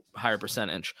 more higher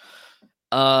percentage.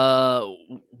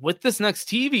 With this next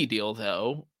TV deal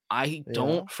though, I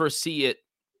don't foresee it.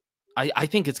 I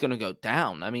think it's going to go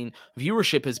down. I mean,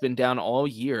 viewership has been down all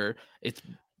year.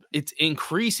 It's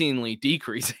increasingly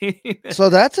decreasing. So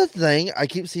that's a thing. I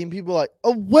keep seeing people like,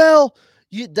 oh well,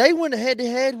 they went head to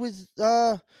head with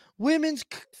women's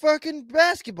fucking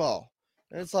basketball,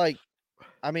 and it's like,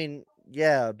 I mean,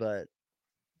 yeah, but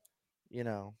you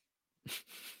know,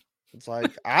 it's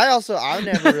like I've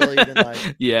never really even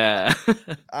like, yeah.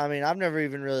 I mean, I've never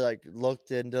even really like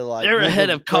looked into like They're ahead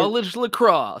of college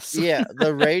lacrosse. Yeah,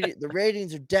 the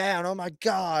ratings are down. Oh my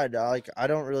god! Like, I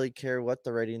don't really care what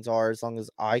the ratings are as long as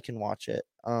I can watch it.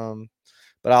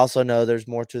 But I also know there's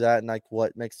more to that, and like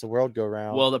what makes the world go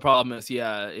round. Well, the problem is,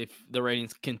 if the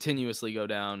ratings continuously go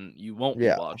down, you won't be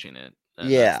watching it. And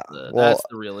that's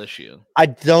the real issue. I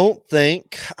don't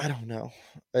know.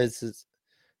 It's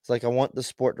like I want the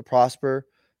sport to prosper,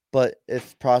 but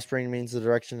if prospering means the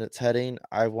direction it's heading,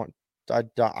 I'm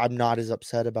not as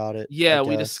upset about it. Yeah,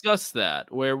 we discussed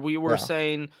that where we were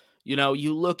saying,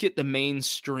 you look at the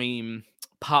mainstream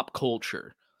pop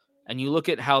culture and you look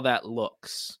at how that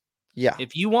looks. Yeah.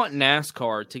 If you want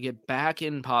NASCAR to get back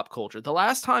in pop culture, the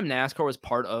last time NASCAR was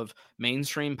part of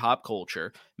mainstream pop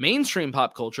culture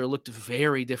looked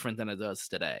very different than it does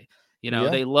today.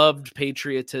 They loved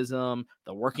patriotism,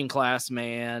 the working class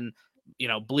man,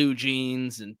 blue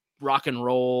jeans and rock and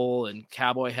roll and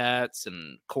cowboy hats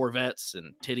and Corvettes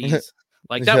and titties.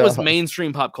 Like that was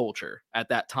mainstream pop culture at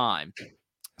that time.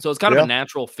 So it's kind of a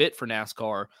natural fit for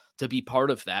NASCAR to be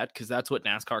part of that because that's what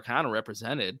NASCAR kind of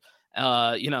represented.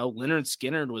 Leonard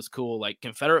Skinner was cool. Like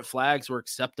Confederate flags were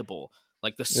acceptable.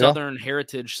 Like the Southern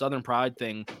heritage, Southern pride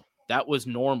thing, that was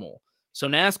normal. So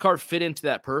NASCAR fit into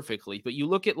that perfectly. But you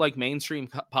look at like mainstream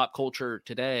pop culture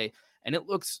today, and it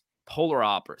looks polar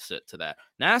opposite to that.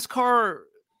 NASCAR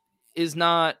is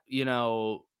not,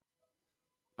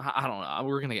 I don't know.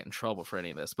 We're gonna get in trouble for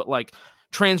any of this, but like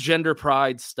transgender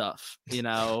pride stuff,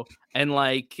 and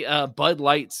like Bud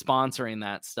Light sponsoring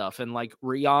that stuff, and like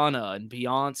Rihanna and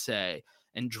Beyonce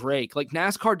and Drake. Like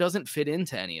NASCAR doesn't fit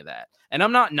into any of that. And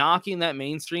I'm not knocking that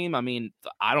mainstream. I mean,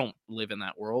 I don't live in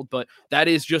that world, but that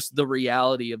is just the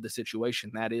reality of the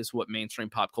situation. That is what mainstream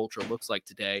pop culture looks like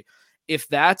today.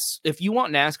 If you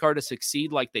want NASCAR to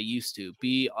succeed like they used to,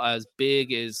 be as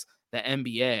big as the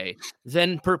NBA,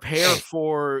 then prepare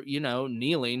for,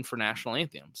 kneeling for national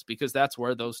anthems, because that's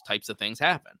where those types of things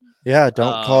happen. Yeah,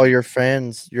 don't call your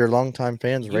longtime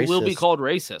fans you racist. will be called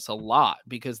racist a lot,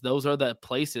 because those are the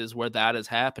places where that is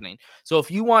happening. So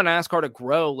if you want NASCAR to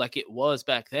grow like it was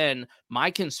back then, my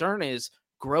concern is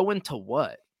grow into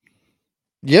what?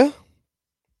 Yeah.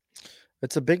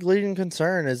 It's a big leading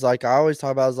concern. Is like I always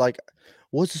talk about is like,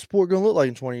 what's the sport going to look like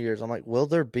in 20 years? I'm like, will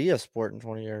there be a sport in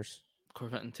 20 years?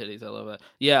 Corvette and titties. I love that.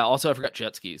 Yeah. Also, I forgot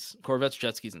jet skis. Corvettes,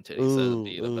 jet skis, and titties. That would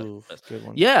be the best. Good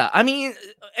one. Yeah. I mean,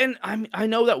 and I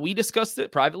know that we discussed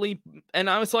it privately, and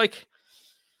I was like,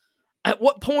 at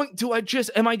what point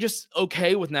am I just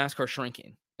okay with NASCAR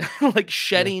shrinking? Like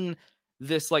shedding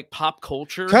this like pop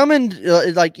culture? Coming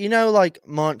like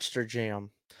Monster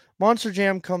Jam. Monster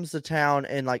Jam comes to town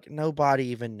and like nobody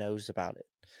even knows about it.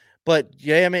 But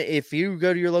yeah, I mean, if you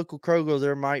go to your local Kroger,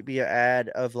 there might be an ad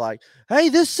of like, "Hey,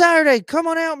 this Saturday, come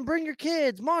on out and bring your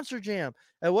kids, Monster Jam."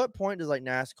 At what point does like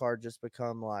NASCAR just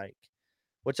become like,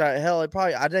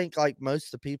 I think like most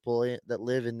of the people that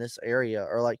live in this area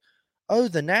are like, "Oh,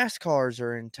 the NASCARs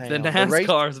are in town. The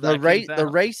NASCARs the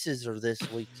races are this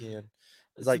weekend."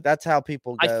 It's like that's how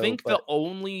people go. I think the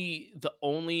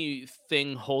only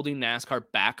thing holding NASCAR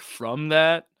back from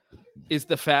that is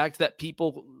the fact that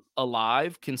people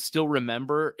alive can still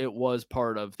remember it was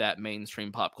part of that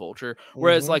mainstream pop culture.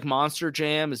 Whereas like Monster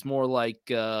Jam is more like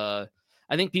I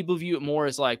think people view it more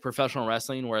as like professional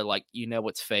wrestling, where like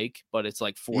it's fake, but it's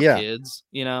like for kids.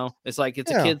 It's like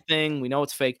it's a kid thing. We know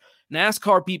it's fake.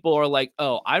 NASCAR people are like,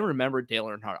 oh, I remember Dale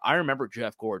Earnhardt. I remember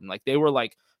Jeff Gordon. Like they were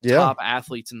like top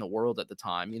athletes in the world at the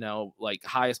time. Like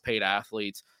highest paid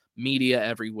athletes, media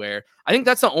everywhere. I think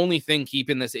that's the only thing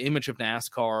keeping this image of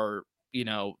NASCAR,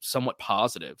 somewhat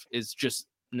positive, is just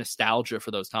nostalgia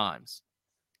for those times.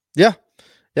 Yeah.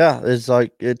 It's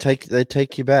like they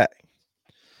take you back.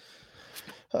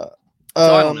 So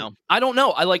I don't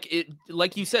know. I like it.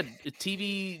 Like you said,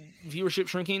 TV viewership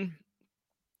shrinking.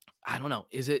 I don't know.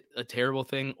 Is it a terrible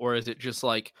thing, or is it just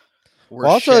like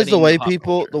also is the way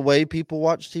people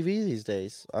watch TV these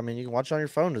days? I mean, you can watch on your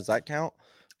phone. Does that count?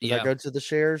 Does that go to the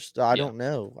shares? I don't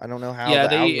know. I don't know how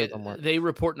the algorithm works. They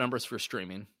report numbers for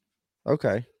streaming.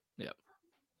 Okay.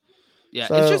 Yeah,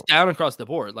 it's just down across the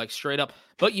board, like straight up.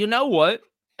 But you know what?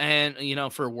 And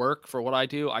for work, for what I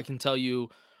do, I can tell you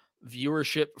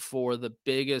viewership for the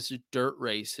biggest dirt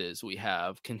races we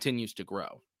have continues to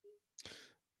grow.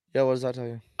 Yeah, what does that tell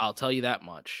you? I'll tell you that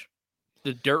much.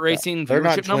 The dirt racing they're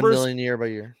viewership not numbers, million year by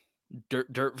year.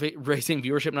 Dirt racing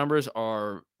viewership numbers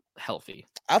are healthy.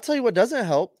 I'll tell you what doesn't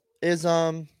help is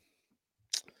a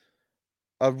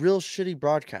real shitty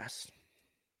broadcast.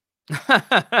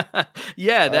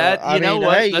 Yeah, that that's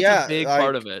a big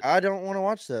part of it. I don't want to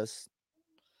watch this.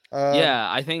 Yeah,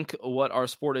 I think what our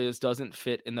sport doesn't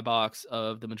fit in the box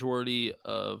of the majority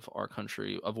of our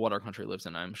country, of what our country lives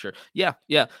in, I'm sure. Yeah.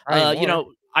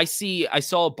 I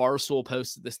saw Barstool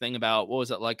posted this thing about, what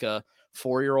was it, like a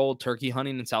 4-year-old turkey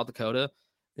hunting in South Dakota.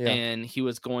 Yeah. And he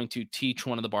was going to teach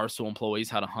one of the Barstool employees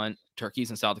how to hunt turkeys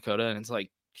in South Dakota. And it's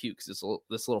like cute because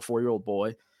this little 4-year-old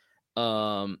boy.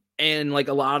 And like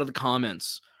a lot of the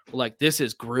comments were like, this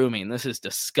is grooming. This is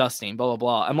disgusting, blah, blah,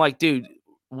 blah. I'm like, dude,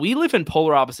 we live in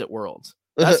polar opposite worlds.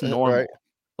 That's normal. Right.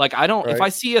 Like I don't, if I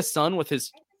see a son with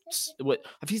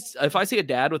if I see a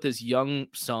dad with his young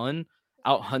son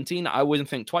out hunting, I wouldn't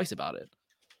think twice about it.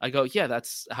 I go, yeah,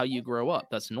 that's how you grow up.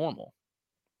 That's normal.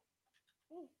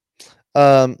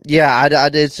 We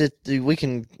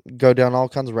can go down all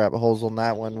kinds of rabbit holes on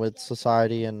that one with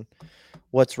society and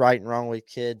what's right and wrong with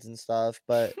kids and stuff.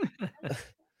 But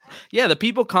yeah, the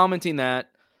people commenting that,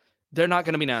 they're not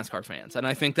going to be NASCAR fans. And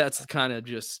I think that's kind of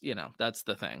just, that's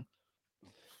the thing.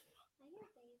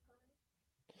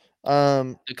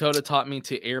 Dakota taught me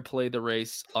to airplay the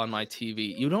race on my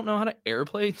TV. You don't know how to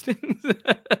airplay things?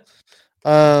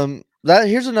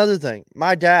 Here's another thing.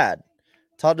 My dad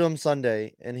talked to him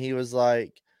Sunday, and he was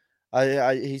like,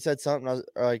 he said something. I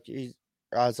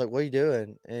was like, what are you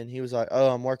doing? And he was like, oh,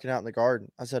 I'm working out in the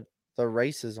garden. I said, the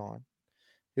race is on.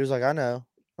 He was like, I know.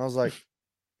 I was like,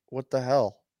 what the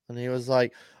hell? And he was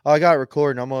like, oh, I got it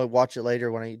recorded. I'm going to watch it later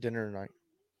when I eat dinner tonight.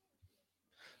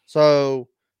 So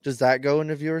does that go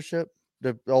into viewership?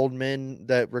 the old men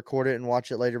that record it and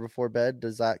watch it later before bed.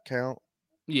 Does that count?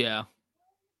 Yeah.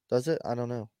 Does it? I don't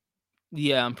know.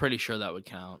 Yeah, I'm pretty sure that would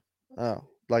count. Oh,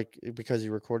 like because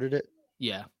you recorded it?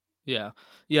 Yeah. Yeah.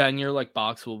 Yeah, and your like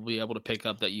box will be able to pick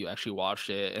up that you actually watched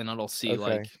it, and it'll see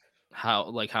Okay.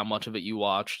 how much of it you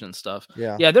watched and stuff.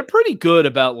 Yeah. Yeah, they're pretty good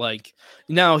about like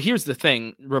now here's the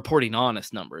thing, reporting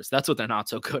honest numbers. That's what they're not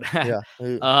so good at.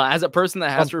 Yeah. As a person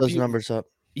that has Pump to those repeat numbers up.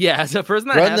 Yeah, as a person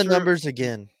that Run has the to numbers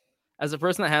again. as a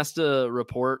person that has to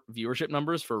report viewership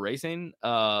numbers for racing,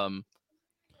 I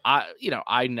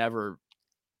never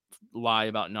lie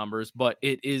about numbers, but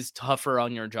it is tougher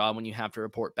on your job when you have to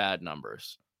report bad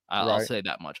numbers. I'll Right. say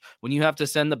that much. When you have to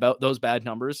send those bad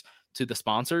numbers to the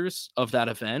sponsors of that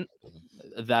event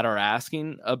that are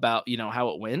asking about, how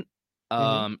it went,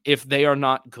 if they are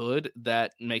not good,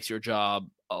 that makes your job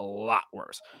a lot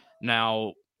worse.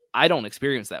 Now, I don't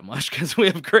experience that much because we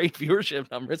have great viewership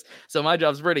numbers, so my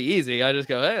job's pretty easy. I just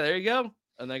go, hey, there you go.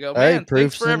 And they go, Hey, man, thanks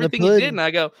proof's for in the everything you did. pudding. And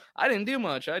I go, I didn't do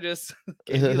much. I just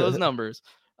gave you those numbers.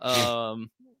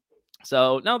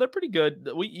 So no, they're pretty good.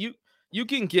 You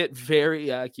can get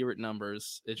very accurate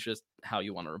numbers. It's just how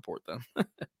you want to report them.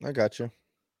 I got you.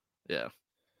 Yeah.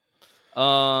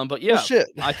 But yeah, Well, shit.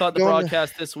 I thought the Going to-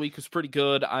 broadcast this week was pretty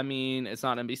good. I mean, it's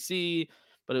not NBC,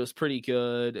 but it was pretty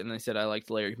good. And they said I liked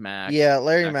Larry Mack. Yeah,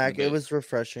 Larry back in the Mack. It day. was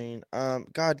refreshing.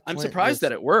 God, I'm Clint surprised that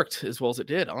just- it worked as well as it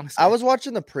did, honestly. I was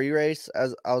watching the pre-race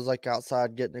as I was like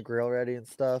outside getting the grill ready and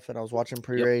stuff, and I was watching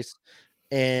pre-race,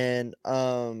 and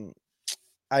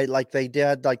I like they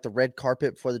did like the red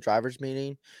carpet before the drivers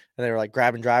meeting, and they were like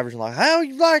grabbing drivers and like, how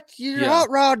you like your hot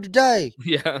rod today?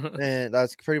 Yeah. And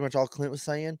that's pretty much all Clint was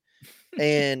saying.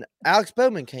 And Alex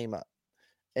Bowman came up,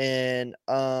 and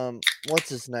what's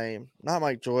his name? Not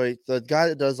Mike Joy, the guy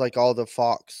that does like all the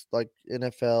Fox like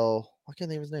NFL. I can't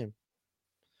think of his name.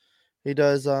 He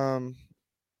does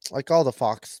like all the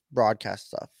Fox broadcast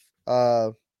stuff.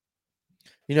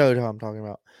 You know who I'm talking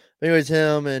about. Anyways,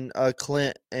 him and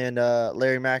Clint and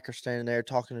Larry Mack are standing there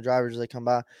talking to drivers as they come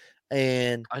by,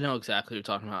 and I know exactly what you're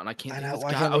talking about, and I can't. I think know, of I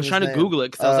this can't guy. I was think of trying his to name. Google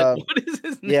it because I was like, "What is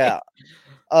his name?"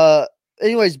 Yeah.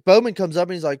 Anyways, Bowman comes up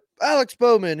and he's like, Alex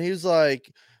Bowman. He's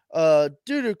like,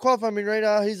 due to qualifying me right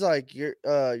now, he's like, you're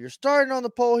starting on the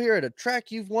pole here at a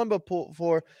track you've won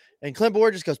before, and Clint Boyer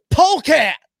just goes,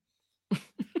 polecat.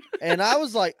 And I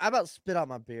was like, I about spit out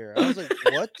my beer. I was like,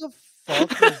 what the fuck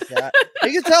was that?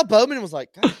 You could tell Bowman was like,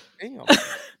 God damn.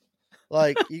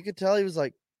 Like, you could tell he was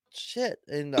like, shit.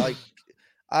 And like,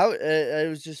 it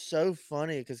was just so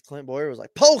funny because Clint Boyer was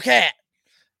like, polecat.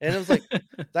 And it was like,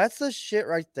 that's the shit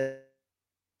right there.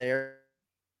 Where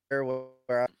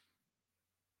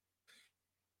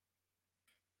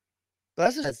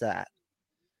that's just that.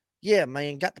 Yeah,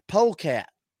 man, got the polecat.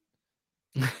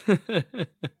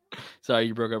 Sorry,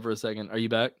 you broke up for a second. Are you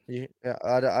back? Yeah,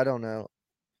 I don't know.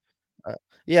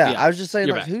 Yeah, Yeah, I was just saying,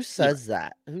 you're like, back. who You're says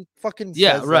that? Who fucking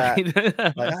Yeah, says right.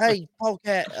 that? Like, hey,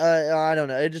 polecat. I don't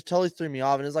know. It just totally threw me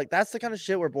off. And it's like, that's the kind of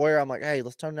shit where Boyer, I'm like, hey,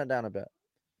 let's tone that down a bit.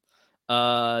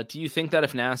 Do you think that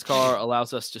if NASCAR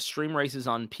allows us to stream races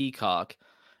on Peacock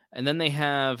and then they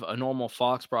have a normal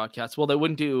Fox broadcast, well, they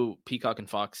wouldn't do Peacock and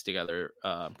Fox together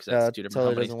because that's two different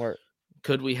totally companies. doesn't work.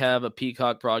 Could we have a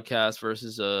Peacock broadcast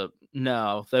versus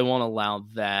no, they won't allow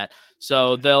that.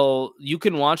 So you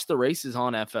can watch the races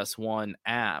on FS1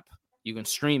 app. You can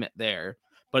stream it there.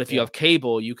 But if you have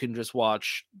cable, you can just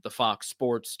watch the Fox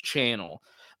Sports channel.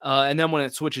 And then when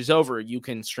it switches over, you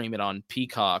can stream it on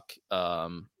Peacock.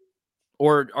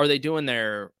 Or are they doing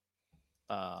their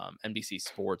NBC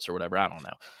Sports or whatever? I don't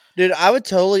know. Dude, I'll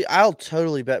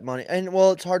totally bet money. And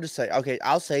well, it's hard to say. Okay,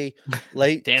 I'll say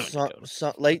late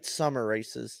late summer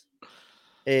races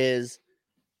is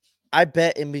I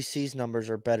bet NBC's numbers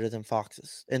are better than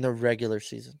Fox's in the regular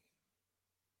season.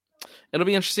 It'll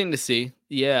be interesting to see.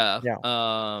 Yeah.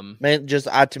 Man, just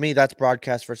to me, that's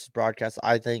broadcast versus broadcast.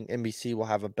 I think NBC will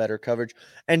have a better coverage.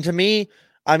 And to me,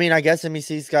 I mean, I guess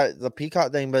NBC's got the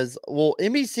Peacock thing, but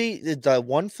NBC, the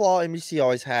one flaw NBC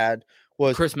always had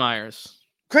was Chris Myers.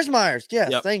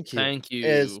 Yes, thank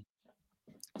you.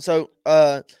 So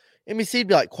NBC'd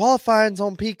be like, qualifying's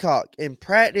on Peacock and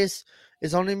practice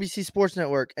is on NBC Sports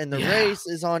Network and the race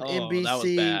is on NBC. That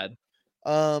was bad.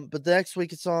 But the next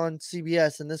week it's on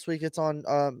CBS and this week it's on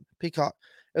Peacock.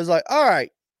 It was like, all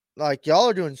right, like y'all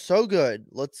are doing so good.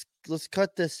 Let's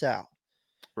cut this out.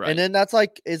 Right. And then it's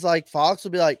like Fox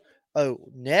will be like, oh,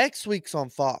 next week's on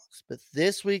Fox, but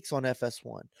this week's on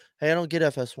FS1. Hey, I don't get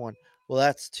FS1. Well,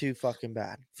 that's too fucking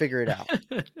bad. Figure it out.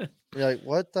 You're like,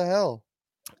 what the hell?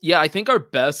 Yeah, I think our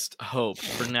best hope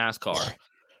for NASCAR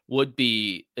would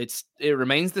be it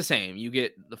remains the same. You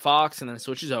get the Fox and then it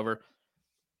switches over.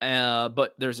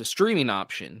 But there's a streaming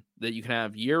option that you can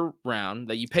have year round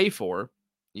that you pay for.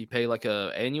 You pay like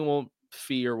a annual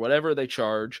fee or whatever they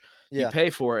charge. You Yeah. pay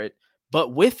for it.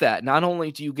 But with that, not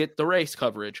only do you get the race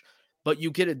coverage, but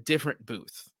you get a different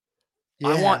booth. Yeah.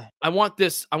 I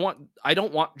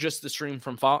don't want just the stream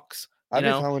from Fox. I'd be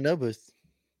fine with no booth.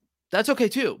 That's okay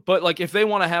too. But like if they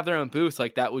want to have their own booth,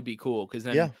 like that would be cool. Cause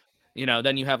then,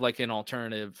 then you have like an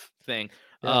alternative thing.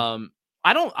 Yeah.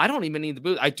 I don't even need the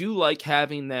booth. I do like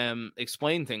having them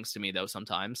explain things to me though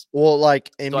sometimes. Well,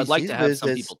 like So I'd like NBC's to have booth some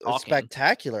is people talking.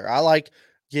 spectacular. I like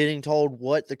getting told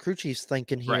what the crew chief's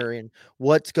thinking here Right. and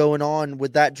what's going on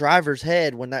with that driver's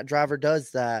head when that driver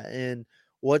does that, and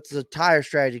what's the tire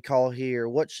strategy call here.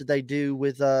 What should they do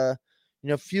with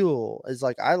fuel? Is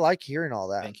like I like hearing all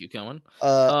that. Thank you, Cohen.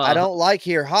 I don't like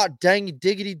hear hot dang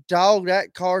diggity dog.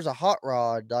 That car's a hot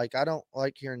rod. Like I don't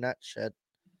like hearing that shit.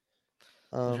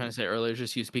 I'm trying to say earlier,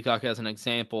 just use Peacock as an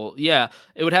example. Yeah,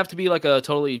 it would have to be like a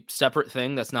totally separate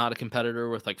thing that's not a competitor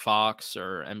with like Fox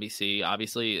or NBC.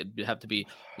 Obviously, it'd have to be,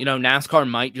 NASCAR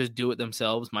might just do it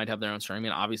themselves, might have their own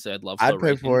streaming. Obviously, I'd love I'd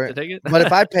pay for to it. take it. But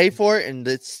if I pay for it and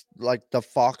it's like the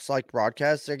Fox like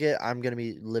broadcast I get, I'm gonna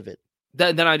be livid.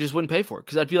 Then I just wouldn't pay for it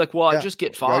because I'd be like, well, I just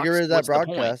get Fox. Get rid of that What's the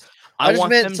point? broadcast. I just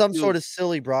meant some sort of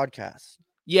silly broadcast.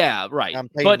 Yeah, right. I'm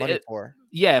paying money for.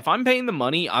 Yeah, if I'm paying the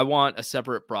money, I want a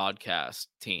separate broadcast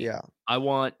team. Yeah. I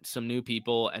want some new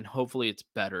people, and hopefully it's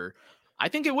better. I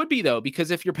think it would be, though,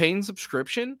 because if you're paying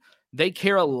subscription, they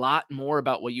care a lot more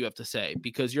about what you have to say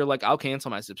because you're like, I'll cancel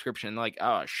my subscription. Like,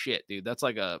 oh, shit, dude, that's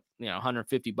like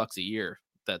 $150 a year.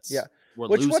 That's we're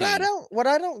losing. What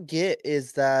I don't get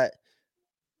is that,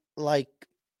 like,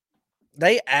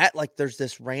 they act like there's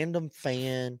this random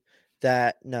fan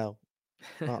that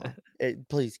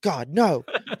please God no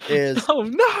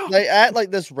no. They act like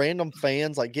this random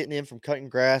fans like getting in from cutting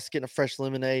grass, getting a fresh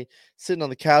lemonade, sitting on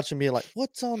the couch and being like,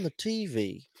 what's on the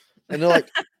TV? And they're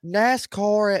like,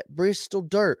 NASCAR at Bristol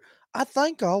Dirt. I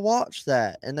think I'll watch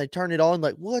that. And they turn it on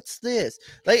like, what's this?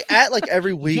 They act like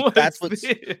every week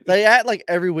they act like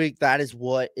every week that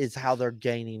is how they're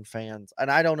gaining fans.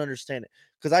 And I don't understand it.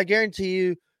 Because I guarantee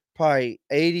you probably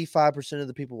 85% of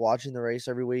the people watching the race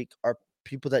every week are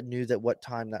people that knew that what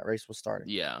time that race was starting.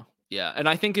 Yeah. And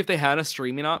I think if they had a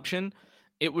streaming option,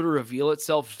 it would reveal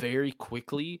itself very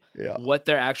quickly what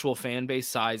their actual fan base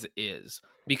size is,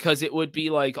 because it would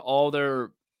be like all their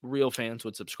real fans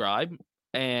would subscribe,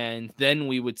 and then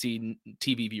we would see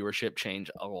TV viewership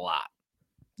change a lot.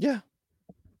 Yeah,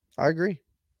 I agree.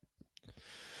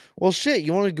 Well, shit,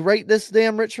 you want to rate this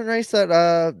damn Richmond race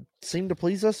that seemed to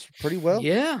please us pretty well?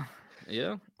 Yeah.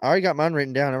 I already got mine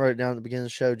written down. I wrote it down at the beginning of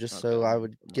the show just so I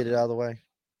would get it out of the way.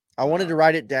 I wanted to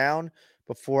write it down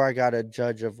before I got a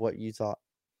judge of what you thought.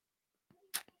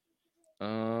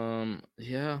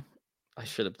 Yeah, I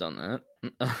should have done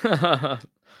that.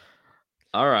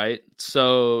 All right.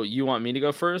 So you want me to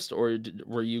go first, or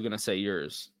were you going to say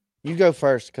yours? You go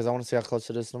first because I want to see how close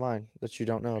it is to mine that you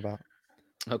don't know about.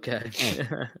 Okay.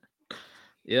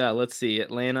 Yeah, let's see.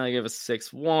 Atlanta, I gave a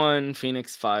 6-1.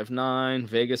 Phoenix 5-9.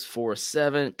 Vegas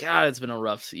 4-7. God, it's been a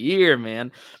rough year,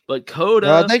 man. But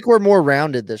Coda, I think we're more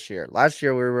rounded this year. Last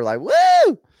year we were like,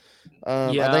 woo!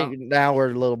 I think now we're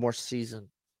a little more seasoned.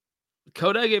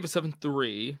 Coda, I gave a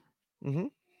 7-3. Mm-hmm.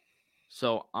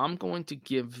 So I'm going to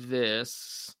give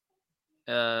this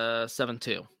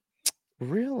 7-2.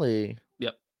 Really?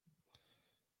 Yep.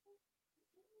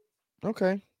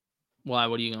 Okay. Why?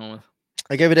 What are you going with?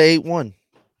 I gave it an 8-1.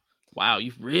 Wow,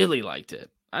 you really liked it.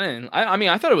 I didn't. I mean,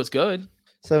 I thought it was good.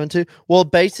 7-2. Well,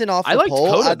 basing off the poll,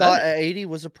 Coda I thought 80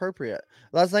 was appropriate.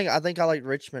 Last thing, I think I liked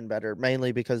Richmond better,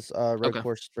 mainly because road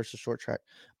course versus short track.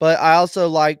 But I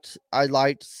also I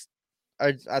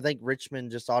think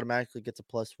Richmond just automatically gets a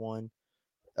 +1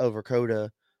 over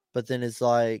Coda. But then it's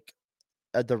like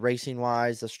the racing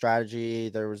wise, the strategy,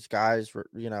 there was guys, are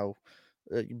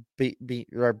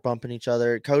bumping each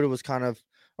other. Coda was kind of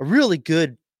a really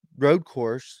good road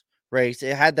course race.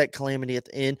 It had that calamity at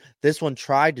the end. This one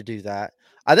tried to do that.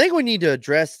 I think we need to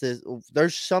address this.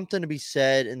 There's something to be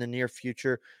said in the near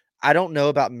future. I don't know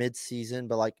about mid-season,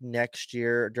 but like next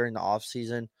year during the off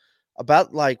season,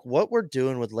 about like what we're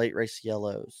doing with late race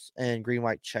yellows and green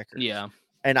white checkers. Yeah.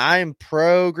 And I am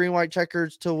pro green white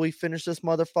checkers till we finish this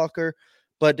motherfucker.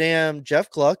 But damn, Jeff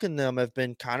Gluck and them have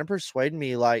been kind of persuading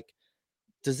me like,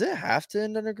 does it have to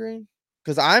end under green?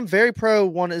 Because I'm very pro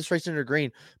one this race under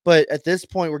green, but at this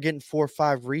point we're getting 4 or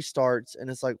 5 restarts,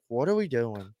 and it's like, what are we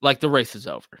doing? Like the race is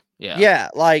over. Yeah. Yeah.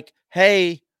 Like,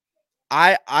 hey,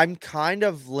 I'm kind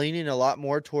of leaning a lot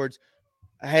more towards,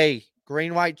 hey,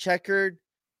 green, white, checkered.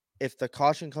 If the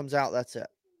caution comes out, that's it.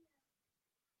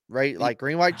 Right? Like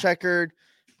green, white, checkered.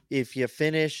 if you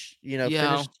finish, Yeah.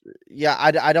 finish. Yeah, I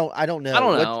don't know. I don't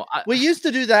know. We used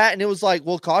to do that, and it was like,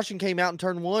 well, caution came out in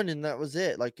turn 1, and that was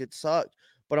it. Like, it sucked.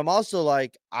 But I'm also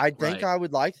like, I think Right. I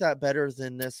would like that better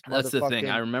than this That's the thing.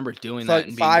 I motherfucking remember doing that and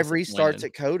being 5 restarts disappointed.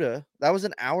 at Coda. That was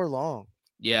an hour long.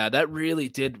 Yeah, that really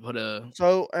did put a.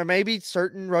 So, or maybe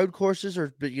certain road courses,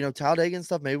 or Talladega and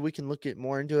stuff. Maybe we can look at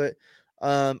more into it.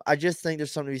 I just think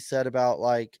there's something to be said about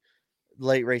like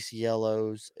late race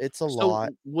yellows. It's a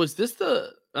lot. Was this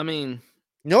the? I mean,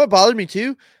 You know what bothered me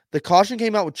too? The caution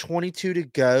came out with 22 to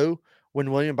go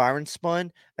when William Byron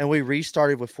spun, and we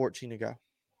restarted with 14 to go.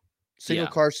 Single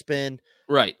Yeah. car spin,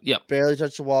 right. Yep. barely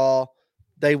touched the wall.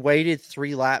 They waited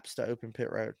 3 laps to open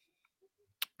pit road.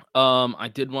 I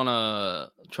did want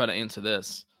to try to answer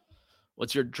this.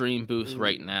 What's your dream booth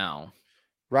right now?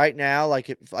 Right now, like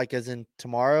as in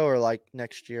tomorrow or like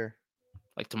next year?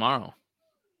 Like tomorrow.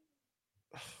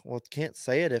 Well, can't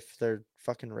say it if they're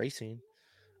fucking racing.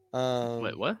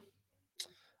 Wait, what?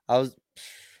 I was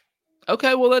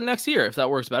Okay, well then next year if that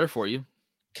works better for you.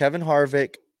 Kevin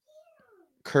Harvick,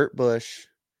 Kurt Busch,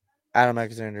 Adam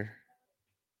Alexander.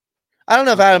 I don't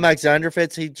know if Adam Alexander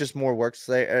fits. He just more works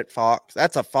there at Fox.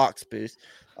 That's a Fox booth.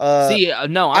 See,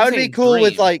 no, I would be cool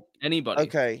with like anybody.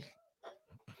 Okay,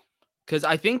 because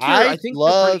I think I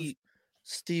love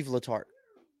Steve Letarte.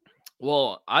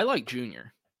 Well, I like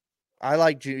Junior. I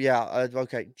like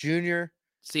okay, Junior.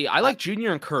 See, I like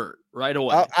Junior and Kurt right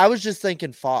away. I was just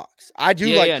thinking Fox. I do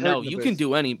like Kurt no, in the you booth. can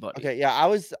do anybody. Okay,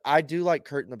 yeah, I do like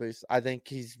Kurt in the booth. I think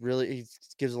he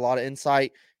gives a lot of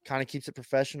insight, kind of keeps it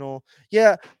professional.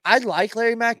 Yeah, I like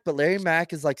Larry Mack, but Larry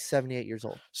Mack is like 78 years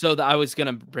old. So I was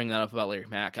gonna bring that up about Larry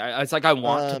Mack. It's like I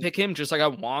want to pick him, just like I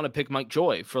want to pick Mike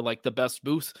Joy for like the best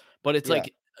booth. But it's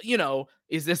like,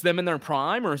 is this them in their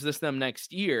prime or is this them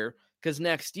next year? Because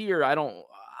next year, I don't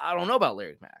know about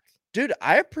Larry Mack. Dude,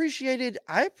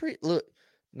 look,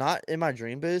 not in my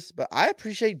dream booth, but I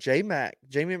appreciate Jamie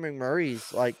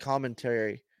McMurray's like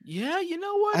commentary. Yeah, you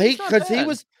know what?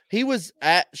 Because he was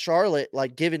at Charlotte,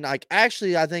 like giving like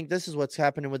actually I think this is what's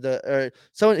happening with the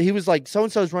he was like so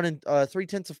and so's running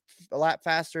 0.3 of a lap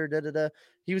faster.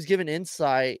 He was giving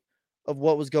insight of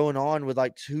what was going on with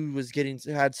like who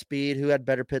had speed, who had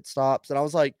better pit stops, and I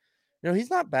was like, he's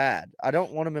not bad. I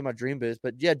don't want him in my dream booth,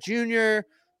 but yeah, Junior,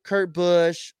 Kurt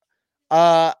Busch,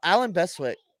 Alan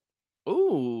Bestwick.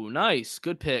 Ooh, nice.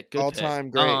 Good pick. Good All-time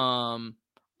pick. great.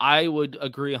 I would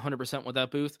agree 100% with that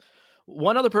booth.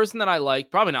 One other person that I like,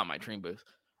 probably not my dream booth.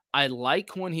 I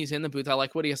like when he's in the booth. I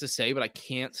like what he has to say, but I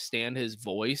can't stand his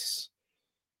voice.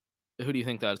 Who do you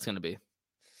think that's going to be?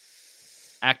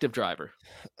 Active driver.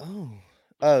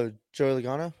 Oh, Joey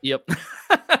Logano? Yep.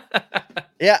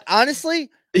 Yeah, honestly,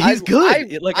 he's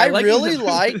good. I really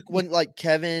like when like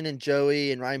Kevin and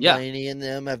Joey and Ryan Blaney and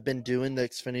them have been doing the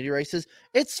Xfinity races.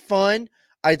 It's fun.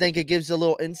 I think it gives a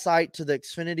little insight to the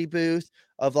Xfinity booth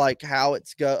of like how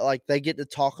it's like they get to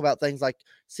talk about things like,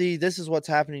 see, this is what's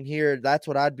happening here. That's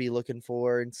what I'd be looking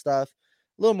for and stuff.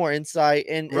 A little more insight,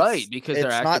 and because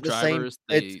they're active not the drivers.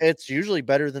 Same. It's usually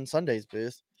better than Sunday's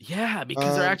booth. Yeah,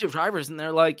 because they're active drivers, and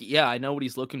they're like, I know what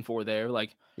he's looking for there.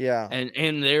 Like, yeah,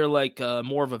 and they're like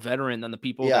more of a veteran than the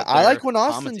people. Yeah, I like when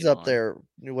Austin's up there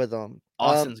with them.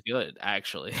 Austin's good,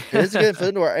 actually. It's good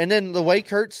food door, and then the way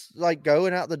Kurt's like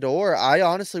going out the door, I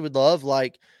honestly would love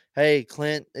like, hey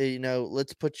Clint,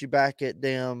 let's put you back at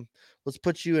let's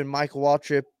put you and Michael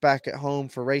Waltrip back at home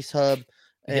for Race Hub,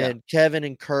 and Kevin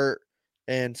and Kurt.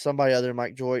 And somebody other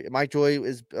Mike Joy. Mike Joy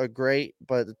is great,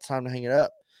 but it's time to hang it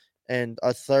up. And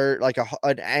a third, like a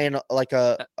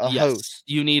host.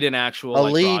 You need an actual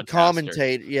lead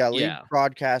commentator, lead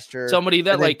broadcaster, somebody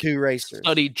that like two racers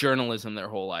studied journalism their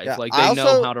whole life. Yeah. Like they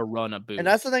know how to run a booth. And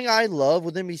that's the thing I love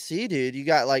with NBC, dude. You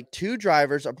got like 2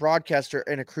 drivers, a broadcaster,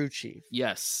 and a crew chief.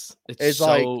 Yes, it's so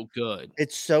like, good.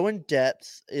 It's so in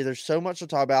depth. There's so much to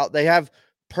talk about. They have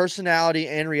personality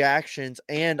and reactions,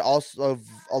 and also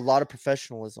a lot of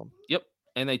professionalism. Yep,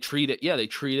 and they treat it. Yeah, they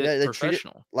treat it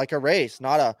professional, treat it like a race,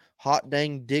 not a hot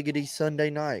dang diggity Sunday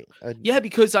night.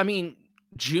 Because I mean,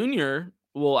 Junior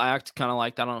will act kind of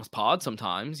like that on his pod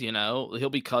sometimes. He'll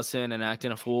be cussing and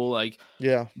acting a fool, like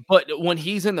But when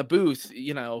he's in the booth,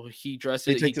 he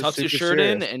dresses, he tucks his shirt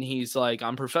in, and he's like,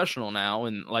 "I'm professional now,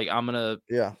 and like I'm gonna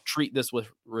treat this with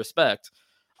respect."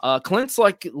 Clint's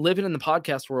like living in the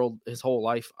podcast world his whole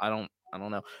life. I don't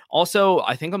know. Also,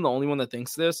 I think I'm the only one that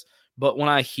thinks this, but when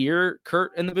I hear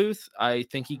Kurt in the booth, I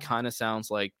think he kind of sounds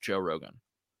like Joe Rogan.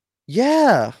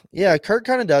 Yeah, Kurt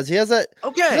kind of does. He has that.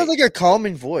 Okay, he has like a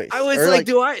calming voice. I was like,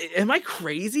 am I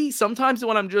crazy? Sometimes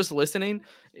when I'm just listening,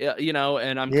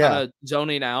 and I'm kind of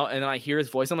zoning out, and then I hear his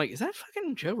voice, I'm like, is that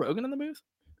fucking Joe Rogan in the booth?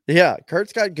 Yeah,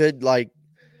 Kurt's got good like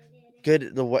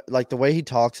good. The way he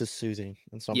talks is soothing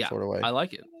in some Yeah, sort of way. I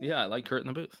like it. Yeah, I like Kurt in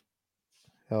the booth.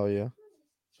 Hell yeah.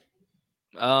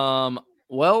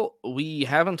 Well, we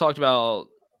haven't talked about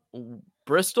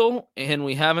Bristol, and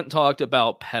we haven't talked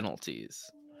about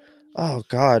penalties. Oh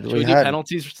God, Should we do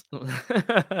penalties?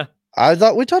 I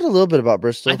thought we talked a little bit about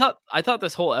Bristol. I thought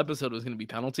this whole episode was going to be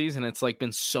penalties, and it's like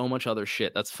been so much other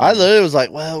shit. That's I funny. literally was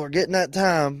like, well, we're getting that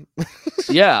time.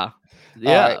 Yeah.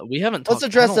 Right. We haven't. Let's talked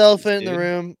address the penalties, elephant in the dude.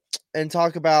 room and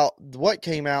talk about what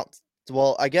came out.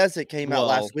 Well, I guess it came out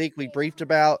last week. We briefed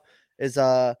about is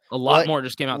a lot more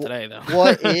just came out today though.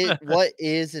 what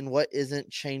is and what isn't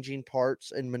changing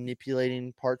parts and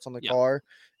manipulating parts on the car.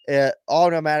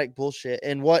 Automatic bullshit.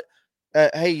 And what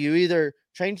hey, you either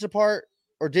changed the part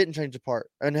or didn't change the part.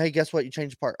 And hey, guess what? You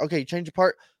changed the part. Okay, you change the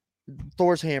part.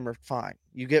 Thor's hammer, fine.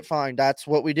 You get fined. That's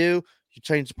what we do. You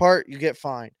change the part, you get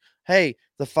fined. Hey,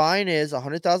 the fine is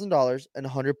 $100,000 and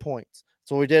 100 points.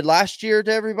 So we did last year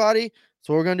to everybody.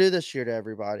 So we're gonna do this year to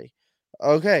everybody.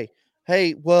 Okay.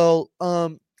 Hey, well,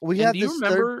 we have. Do you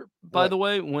remember, by the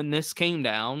way, when this came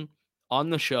down on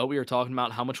the show, we were talking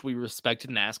about how much we respected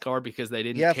NASCAR because they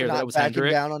didn't care that it was backing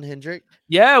Hendrick. Down on Hendrick.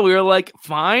 Yeah, we were like,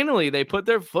 finally, they put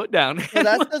their foot down.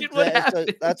 Well,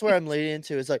 that's where I'm leading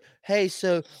into. It's like, hey,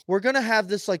 so we're gonna have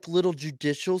this like little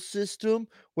judicial system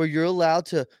where you're allowed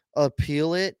to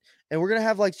appeal it, and we're gonna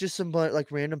have like just some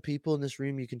like random people in this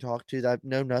room you can talk to that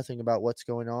know nothing about what's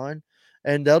going on,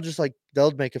 and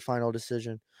they'll make a final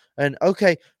decision. And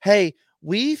okay, hey,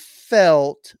 we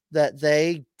felt that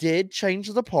they did change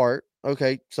the part.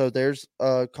 Okay, so there's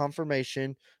a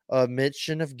confirmation, a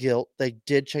admission of guilt. They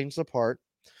did change the part,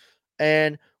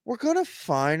 and we're gonna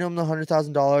fine them the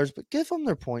 $100,000, but give them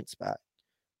their points back.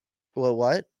 Well,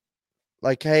 what?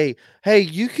 Like, hey,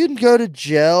 you can go to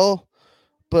jail,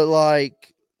 but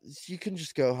like, you can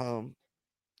just go home.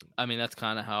 I mean, that's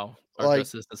kind of how our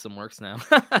justice system works now.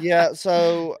 Yeah,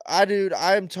 so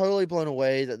I'm totally blown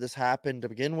away that this happened to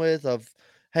begin with.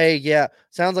 Hey, yeah,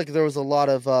 sounds like there was a lot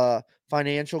of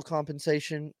financial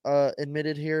compensation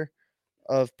admitted here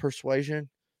of persuasion.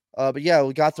 But yeah,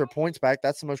 we got their points back.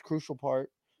 That's the most crucial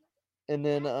part. And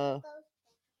then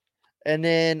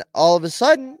all of a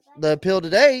sudden, the appeal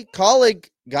today, Colleague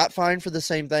got fined for the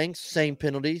same thing, same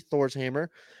penalty, Thor's hammer,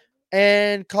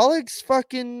 and Colleague's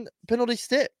fucking penalty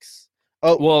sticks.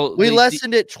 Oh, well, we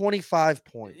lessened it 25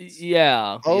 points.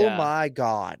 Yeah. Oh my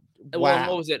God. Wow. Well,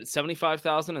 what was it?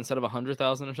 75,000 instead of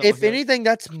 100,000 or something. If anything,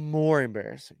 that's more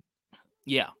embarrassing.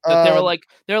 Yeah. They were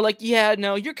like, yeah,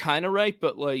 no, you're kind of right,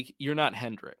 but like, you're not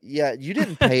Hendrick. Yeah, you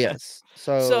didn't pay us.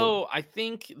 So I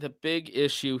think the big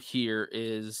issue here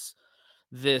is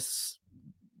this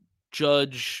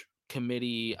judge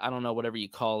committee, I don't know, whatever you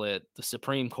call it, the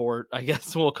Supreme Court, I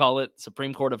guess we'll call it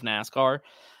Supreme Court of NASCAR.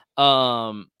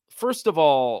 First of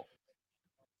all,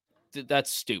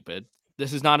 that's stupid.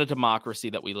 This is not a democracy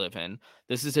that we live in.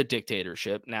 This is a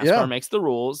dictatorship. NASCAR makes the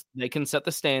rules. They can set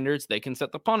the standards. They can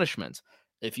set the punishments.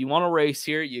 If you want to race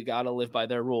here, you got to live by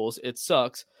their rules. It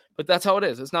sucks, but that's how it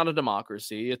is. It's not a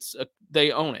democracy.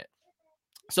 They own it.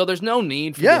 So there's no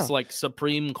need for this like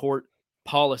Supreme Court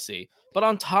policy. But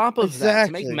on top of that,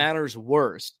 to make matters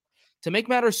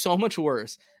so much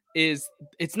worse, is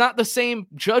it's not the same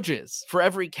judges for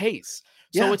every case.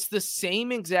 So it's the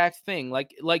same exact thing,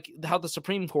 like how the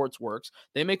Supreme Court works.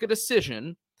 They make a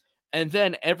decision, and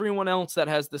then everyone else that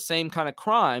has the same kind of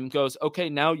crime goes, okay,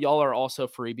 now y'all are also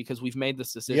free because we've made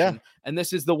this decision, and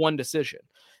this is the one decision.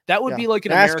 That would be like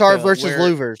an NASCAR America versus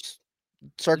Louvers,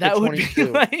 circuit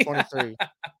 22, like, 23.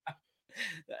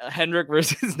 Hendrick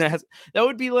versus NASCAR. That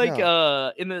would be like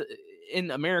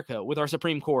in America with our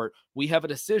Supreme Court, we have a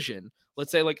decision.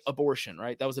 Let's say like abortion,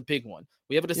 right? That was a big one.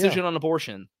 We have a decision on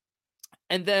abortion.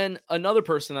 And then another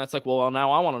person that's like, well,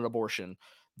 now I want an abortion.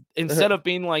 Instead of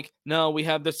being like, no, we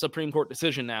have this Supreme Court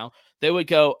decision now, they would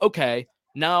go, okay,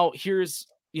 now here's,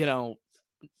 9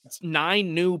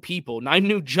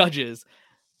 new judges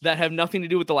that have nothing to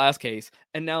do with the last case.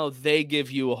 And now they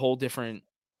give you a whole different,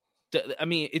 I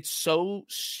mean, it's so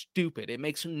stupid. It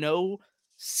makes no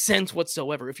sense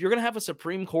whatsoever. If you're going to have a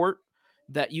Supreme Court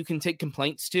that you can take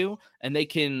complaints to and they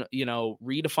can,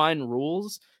 redefine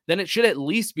rules, then it should at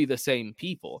least be the same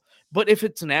people. But if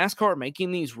it's NASCAR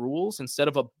making these rules instead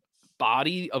of a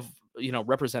body of,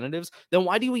 representatives, then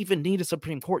why do you even need a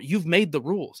Supreme Court? You've made the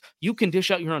rules. You can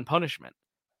dish out your own punishment.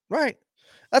 Right.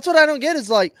 That's what I don't get is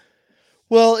like,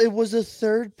 well, it was a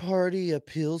third-party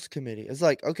appeals committee. It's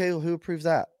like, okay, well, who approves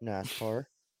that? NASCAR.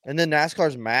 And then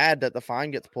NASCAR's mad that the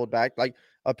fine gets pulled back. Like,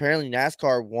 apparently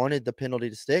NASCAR wanted the penalty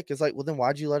to stick. It's like, well, then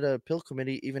why'd you let an appeal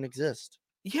committee even exist?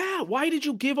 Yeah, why did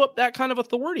you give up that kind of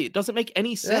authority? It doesn't make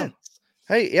any sense.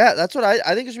 Hey, yeah, that's what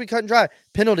I think it should be cut and dry.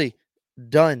 Penalty.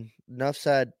 Done. Enough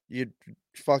said. You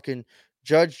fucking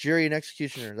judge, jury, and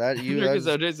executioner. That you. Drink That his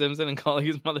is, O.J. Simpson and calling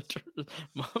his mother.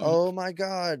 oh my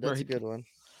god, that's a Right. good one.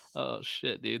 Oh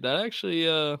shit, dude. That actually,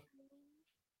 yeah,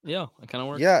 it kind of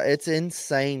works. Yeah, it's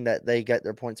insane that they get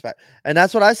their points back. And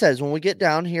that's what I said is when we get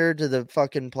down here to the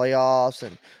fucking playoffs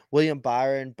and William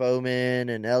Byron, Bowman,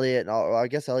 and Elliott, and all, well, I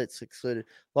guess Elliott's excluded.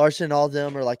 Larson, all of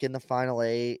them are like in the final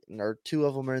 8, or 2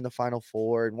 of them are in the final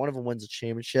 4, and one of them wins a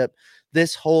championship.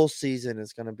 This whole season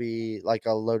is going to be like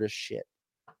a load of shit.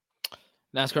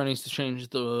 NASCAR needs to change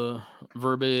the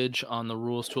verbiage on the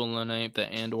rules to eliminate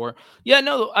the and/or. Yeah,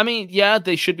 no, I mean, yeah,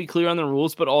 they should be clear on the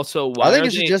rules, but also I think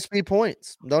it should just be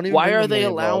points. Don't even why bring are the they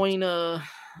money involved. allowing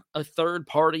a third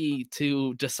party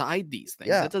to decide these things?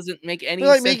 Yeah. That doesn't make any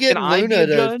Like me sense. Can getting I be a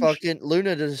judge?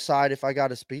 Luna to decide if I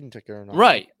got a speeding ticket or not.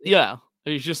 Right. Yeah.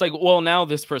 It's just like, well, now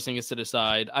this person gets to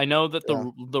decide. I know that Yeah.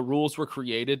 the rules were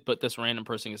created, but this random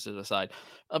person gets to decide.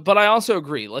 But I also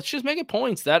agree. Let's just make it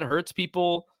points. That hurts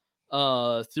people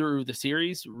through the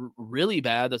series really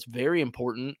bad. That's very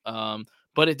important.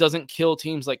 But it doesn't kill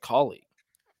teams like Colleague.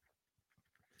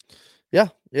 Yeah,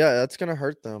 that's gonna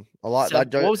hurt them a lot.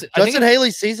 What was it? Justin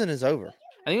Haley's season is over.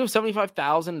 I think it was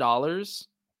 $75,000.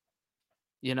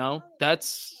 You know,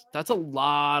 that's a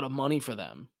lot of money for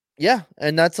them. Yeah,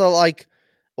 and that's a like,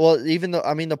 well, even though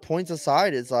I mean the points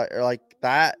aside is like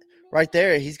that right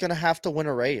there. He's gonna have to win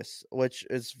a race, which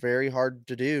is very hard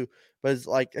to do. But it's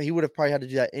like he would have probably had to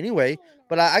do that anyway.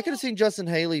 But I could have seen Justin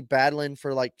Haley battling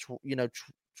for like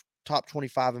top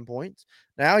 25 in points.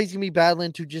 Now he's gonna be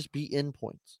battling to just be in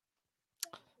points.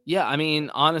 Yeah, I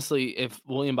mean, honestly, if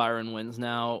William Byron wins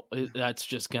now, that's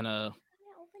just gonna.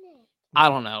 I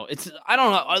don't know. I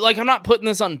don't know. Like, I'm not putting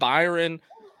this on Byron.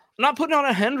 I'm not putting it on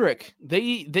a Hendrick.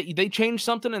 They changed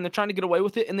something and they're trying to get away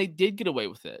with it, and they did get away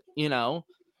with it. You know,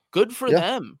 good for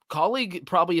them. Colleague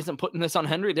probably isn't putting this on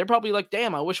Hendrick. They're probably like,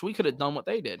 damn, I wish we could have done what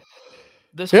they did.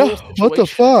 This whole situation. What the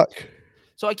fuck?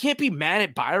 So I can't be mad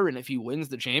at Byron if he wins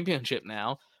the championship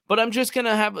now, but I'm just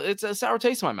gonna have it's a sour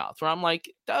taste in my mouth where I'm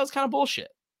like, that was kind of bullshit.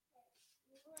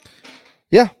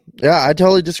 Yeah, I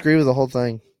totally disagree with the whole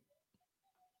thing.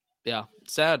 Yeah,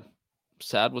 sad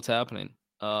what's happening.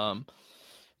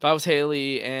 If I was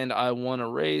Haley and I won a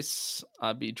race,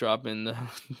 I'd be dropping the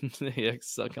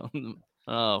X suck on them.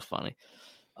 Oh, funny.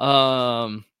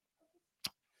 Well,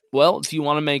 do you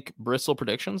want to make Bristol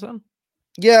predictions then?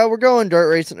 Yeah, we're going dirt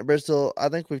racing at Bristol. I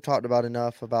think we've talked about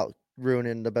enough about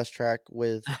ruining the best track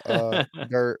with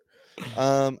dirt.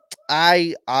 I'm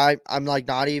like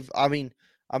not even. I mean,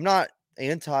 I'm not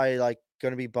anti like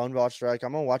going to be bone watched. Like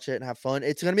I'm gonna watch it and have fun.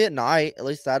 It's gonna be at night. At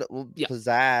least that will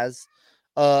pizzazz.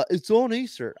 It's on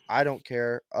Easter. I don't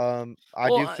care. I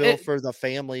do feel for the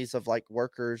families of like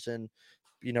workers and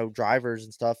drivers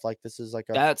and stuff. Like this is like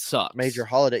a that sucks major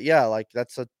holiday. Yeah, like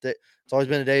it's always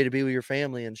been a day to be with your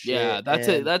family and shit. Yeah,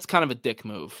 that's kind of a dick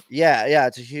move. Yeah,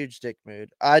 it's a huge dick move.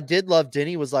 I did love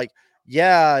Denny was like,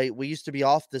 yeah, we used to be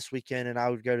off this weekend and I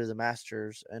would go to the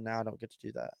Masters and now I don't get to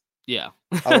do that. Yeah.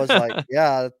 I was like,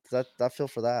 yeah, I feel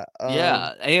for that.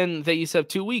 Yeah, and they used to have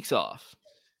 2 weeks off.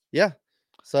 Yeah.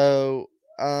 So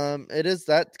it is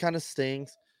that kind of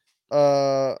stings.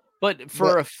 But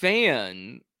for a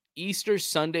fan, Easter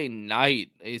Sunday night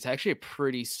is actually a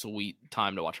pretty sweet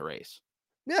time to watch a race.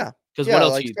 Yeah. Because what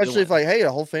else like, are you especially doing? if like, hey,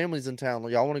 the whole family's in town.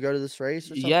 Y'all want to go to this race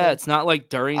or something? Yeah, it's not like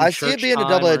during I church see it being a time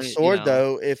double-edged sword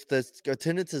though. If the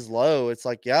attendance is low, it's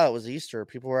like, yeah, it was Easter.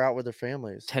 People were out with their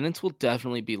families. Attendance will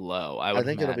definitely be low. I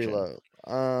think it'll be low.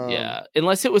 Yeah,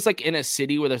 unless it was like in a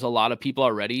city where there's a lot of people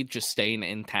already just staying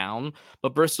in town.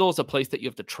 But Bristol is a place that you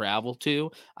have to travel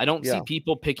to. I don't see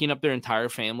people picking up their entire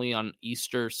family on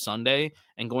Easter Sunday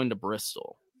and going to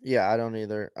Bristol. Yeah, I don't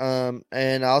either.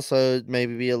 And also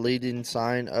maybe be a leading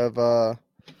sign of how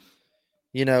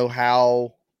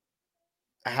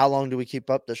long do we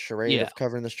keep up the charade of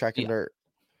covering this track and dirt?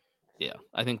 Yeah,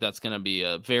 I think that's going to be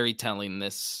very telling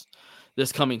this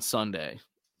coming Sunday.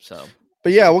 So,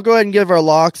 but yeah, we'll go ahead and give our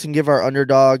locks and give our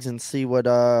underdogs and see what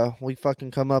we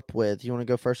fucking come up with. You want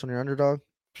to go first on your underdog?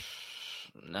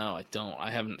 No, I don't.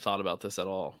 I haven't thought about this at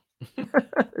all.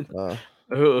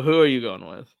 Who are you going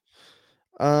with?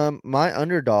 My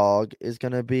underdog is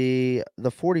going to be the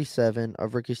 47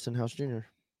 of Ricky Stenhouse Jr.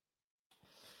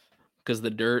 Because the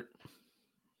dirt.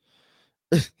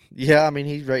 Yeah, I mean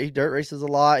he dirt races a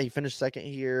lot. He finished second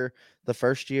here the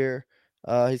first year.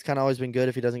 He's kind of always been good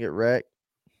if he doesn't get wrecked.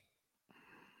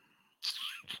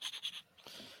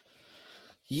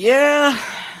 Yeah,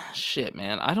 shit,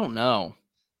 man. I don't know.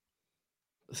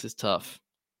 This is tough.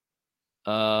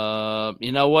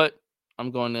 You know what?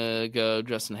 I'm going to go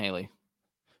Justin Haley.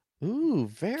 Ooh,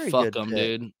 very Fuck good him, pick.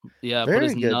 dude. Yeah, put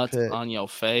his Very good nuts pick. on your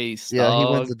face, Yeah, he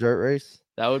wins dog. the dirt race.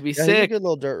 That would be Yeah, he's a sick. good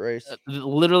little dirt race.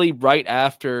 Literally right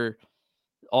after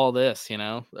all this,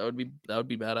 that would be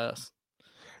badass.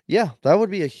 Yeah, that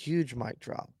would be a huge mic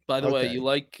drop. By the way, Okay. you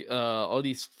like all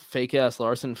these fake ass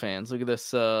Larson fans. Look at this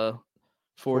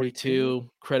 42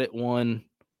 credit 1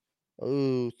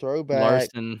 Ooh,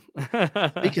 throwback. Larson.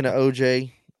 Speaking of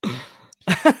OJ,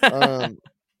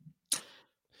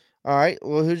 all right.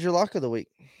 Well, who's your lock of the week?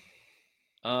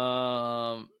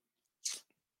 I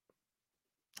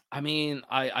mean,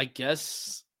 I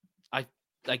guess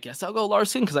I'll go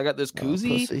Larson because I got this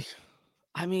koozie. Pussy.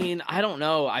 I mean, I don't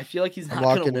know. I feel like he's I'm not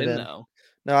gonna locking it win in. though.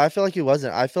 No, I feel like he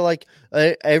wasn't. I feel like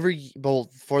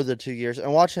for the 2 years,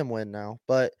 and watch him win now.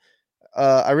 But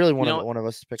I really want one of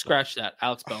us to pick. Scratch that,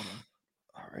 Alex Bowman.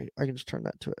 All right, I can just turn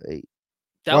that to an 8.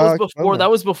 That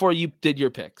was before you did your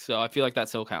pick, so I feel like that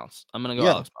still counts. I'm gonna go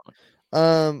Alex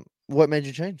Bowman. What made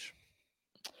you change?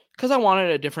 Because I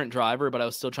wanted a different driver, but I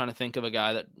was still trying to think of a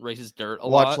guy that races dirt a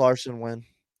lot. Watch Larson win.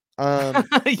 Yeah,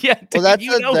 dude, well, that's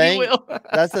the thing. He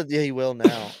will. He will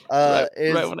now.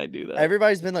 Right when I do that,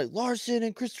 everybody's been like Larson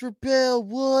and Christopher Bell,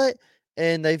 what?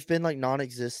 And they've been like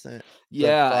non-existent.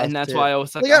 Yeah, and that's why I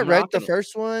was like, they got wrecked the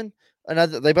first one, and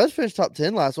they both finished top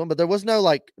 10 last one, but there was no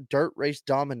like dirt race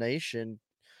domination.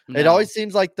 No. It always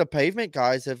seems like the pavement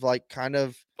guys have like kind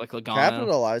of like Logano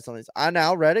capitalized on these. I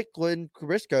now Reddick and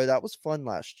Cabrisco, that was fun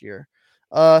last year.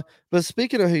 But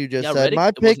speaking of who you just said, Reddick,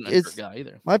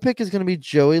 my pick is going to be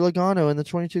Joey Logano in the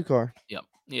 22 car. Yep.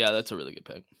 Yeah, that's a really good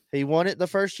pick. He won it the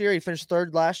first year. He finished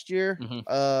 3rd last year.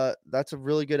 Mm-hmm. That's a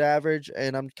really good average,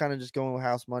 and I'm kind of just going with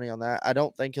house money on that. I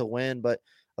don't think he'll win, but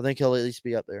I think he'll at least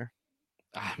be up there.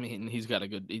 I mean, he's got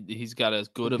as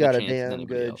good of a chance damn as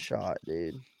anybody good else. shot,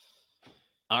 dude.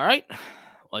 All right.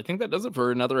 Well, I think that does it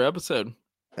for another episode.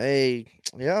 Hey,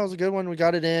 yeah, it was a good one. We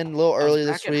got it in a little early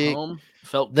this week.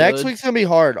 Felt Next good. week's gonna be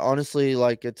hard. Honestly,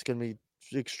 like it's gonna be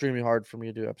extremely hard for me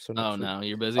to do episode. Oh no,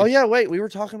 you're busy. Oh yeah, wait, we were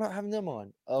talking about having them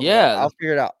on. Oh, yeah, I'll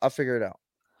figure it out.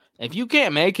 If you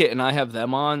can't make it and I have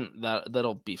them on,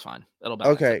 that'll be fine. That'll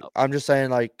balance okay. it up. I'm just saying,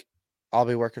 like, I'll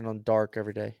be working on dark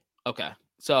every day. Okay.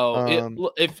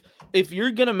 So if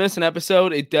you're gonna miss an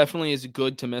episode, it definitely is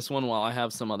good to miss one while I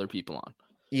have some other people on.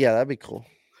 Yeah, that'd be cool.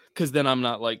 Because then I'm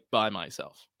not like by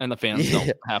myself, and the fans don't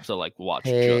have to like watch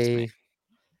just me.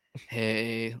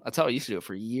 Hey, that's how I used to do it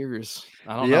for years.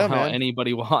 I don't know how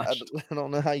anybody watched. I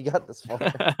don't know how you got this far.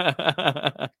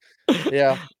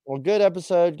 Yeah. Well, good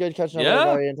episode. Good catching up with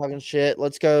everybody and talking shit.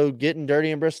 Let's go getting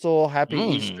dirty in Bristol. Happy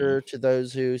Easter to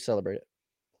those who celebrate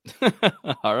it.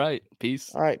 All right.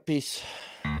 Peace. All right. Peace.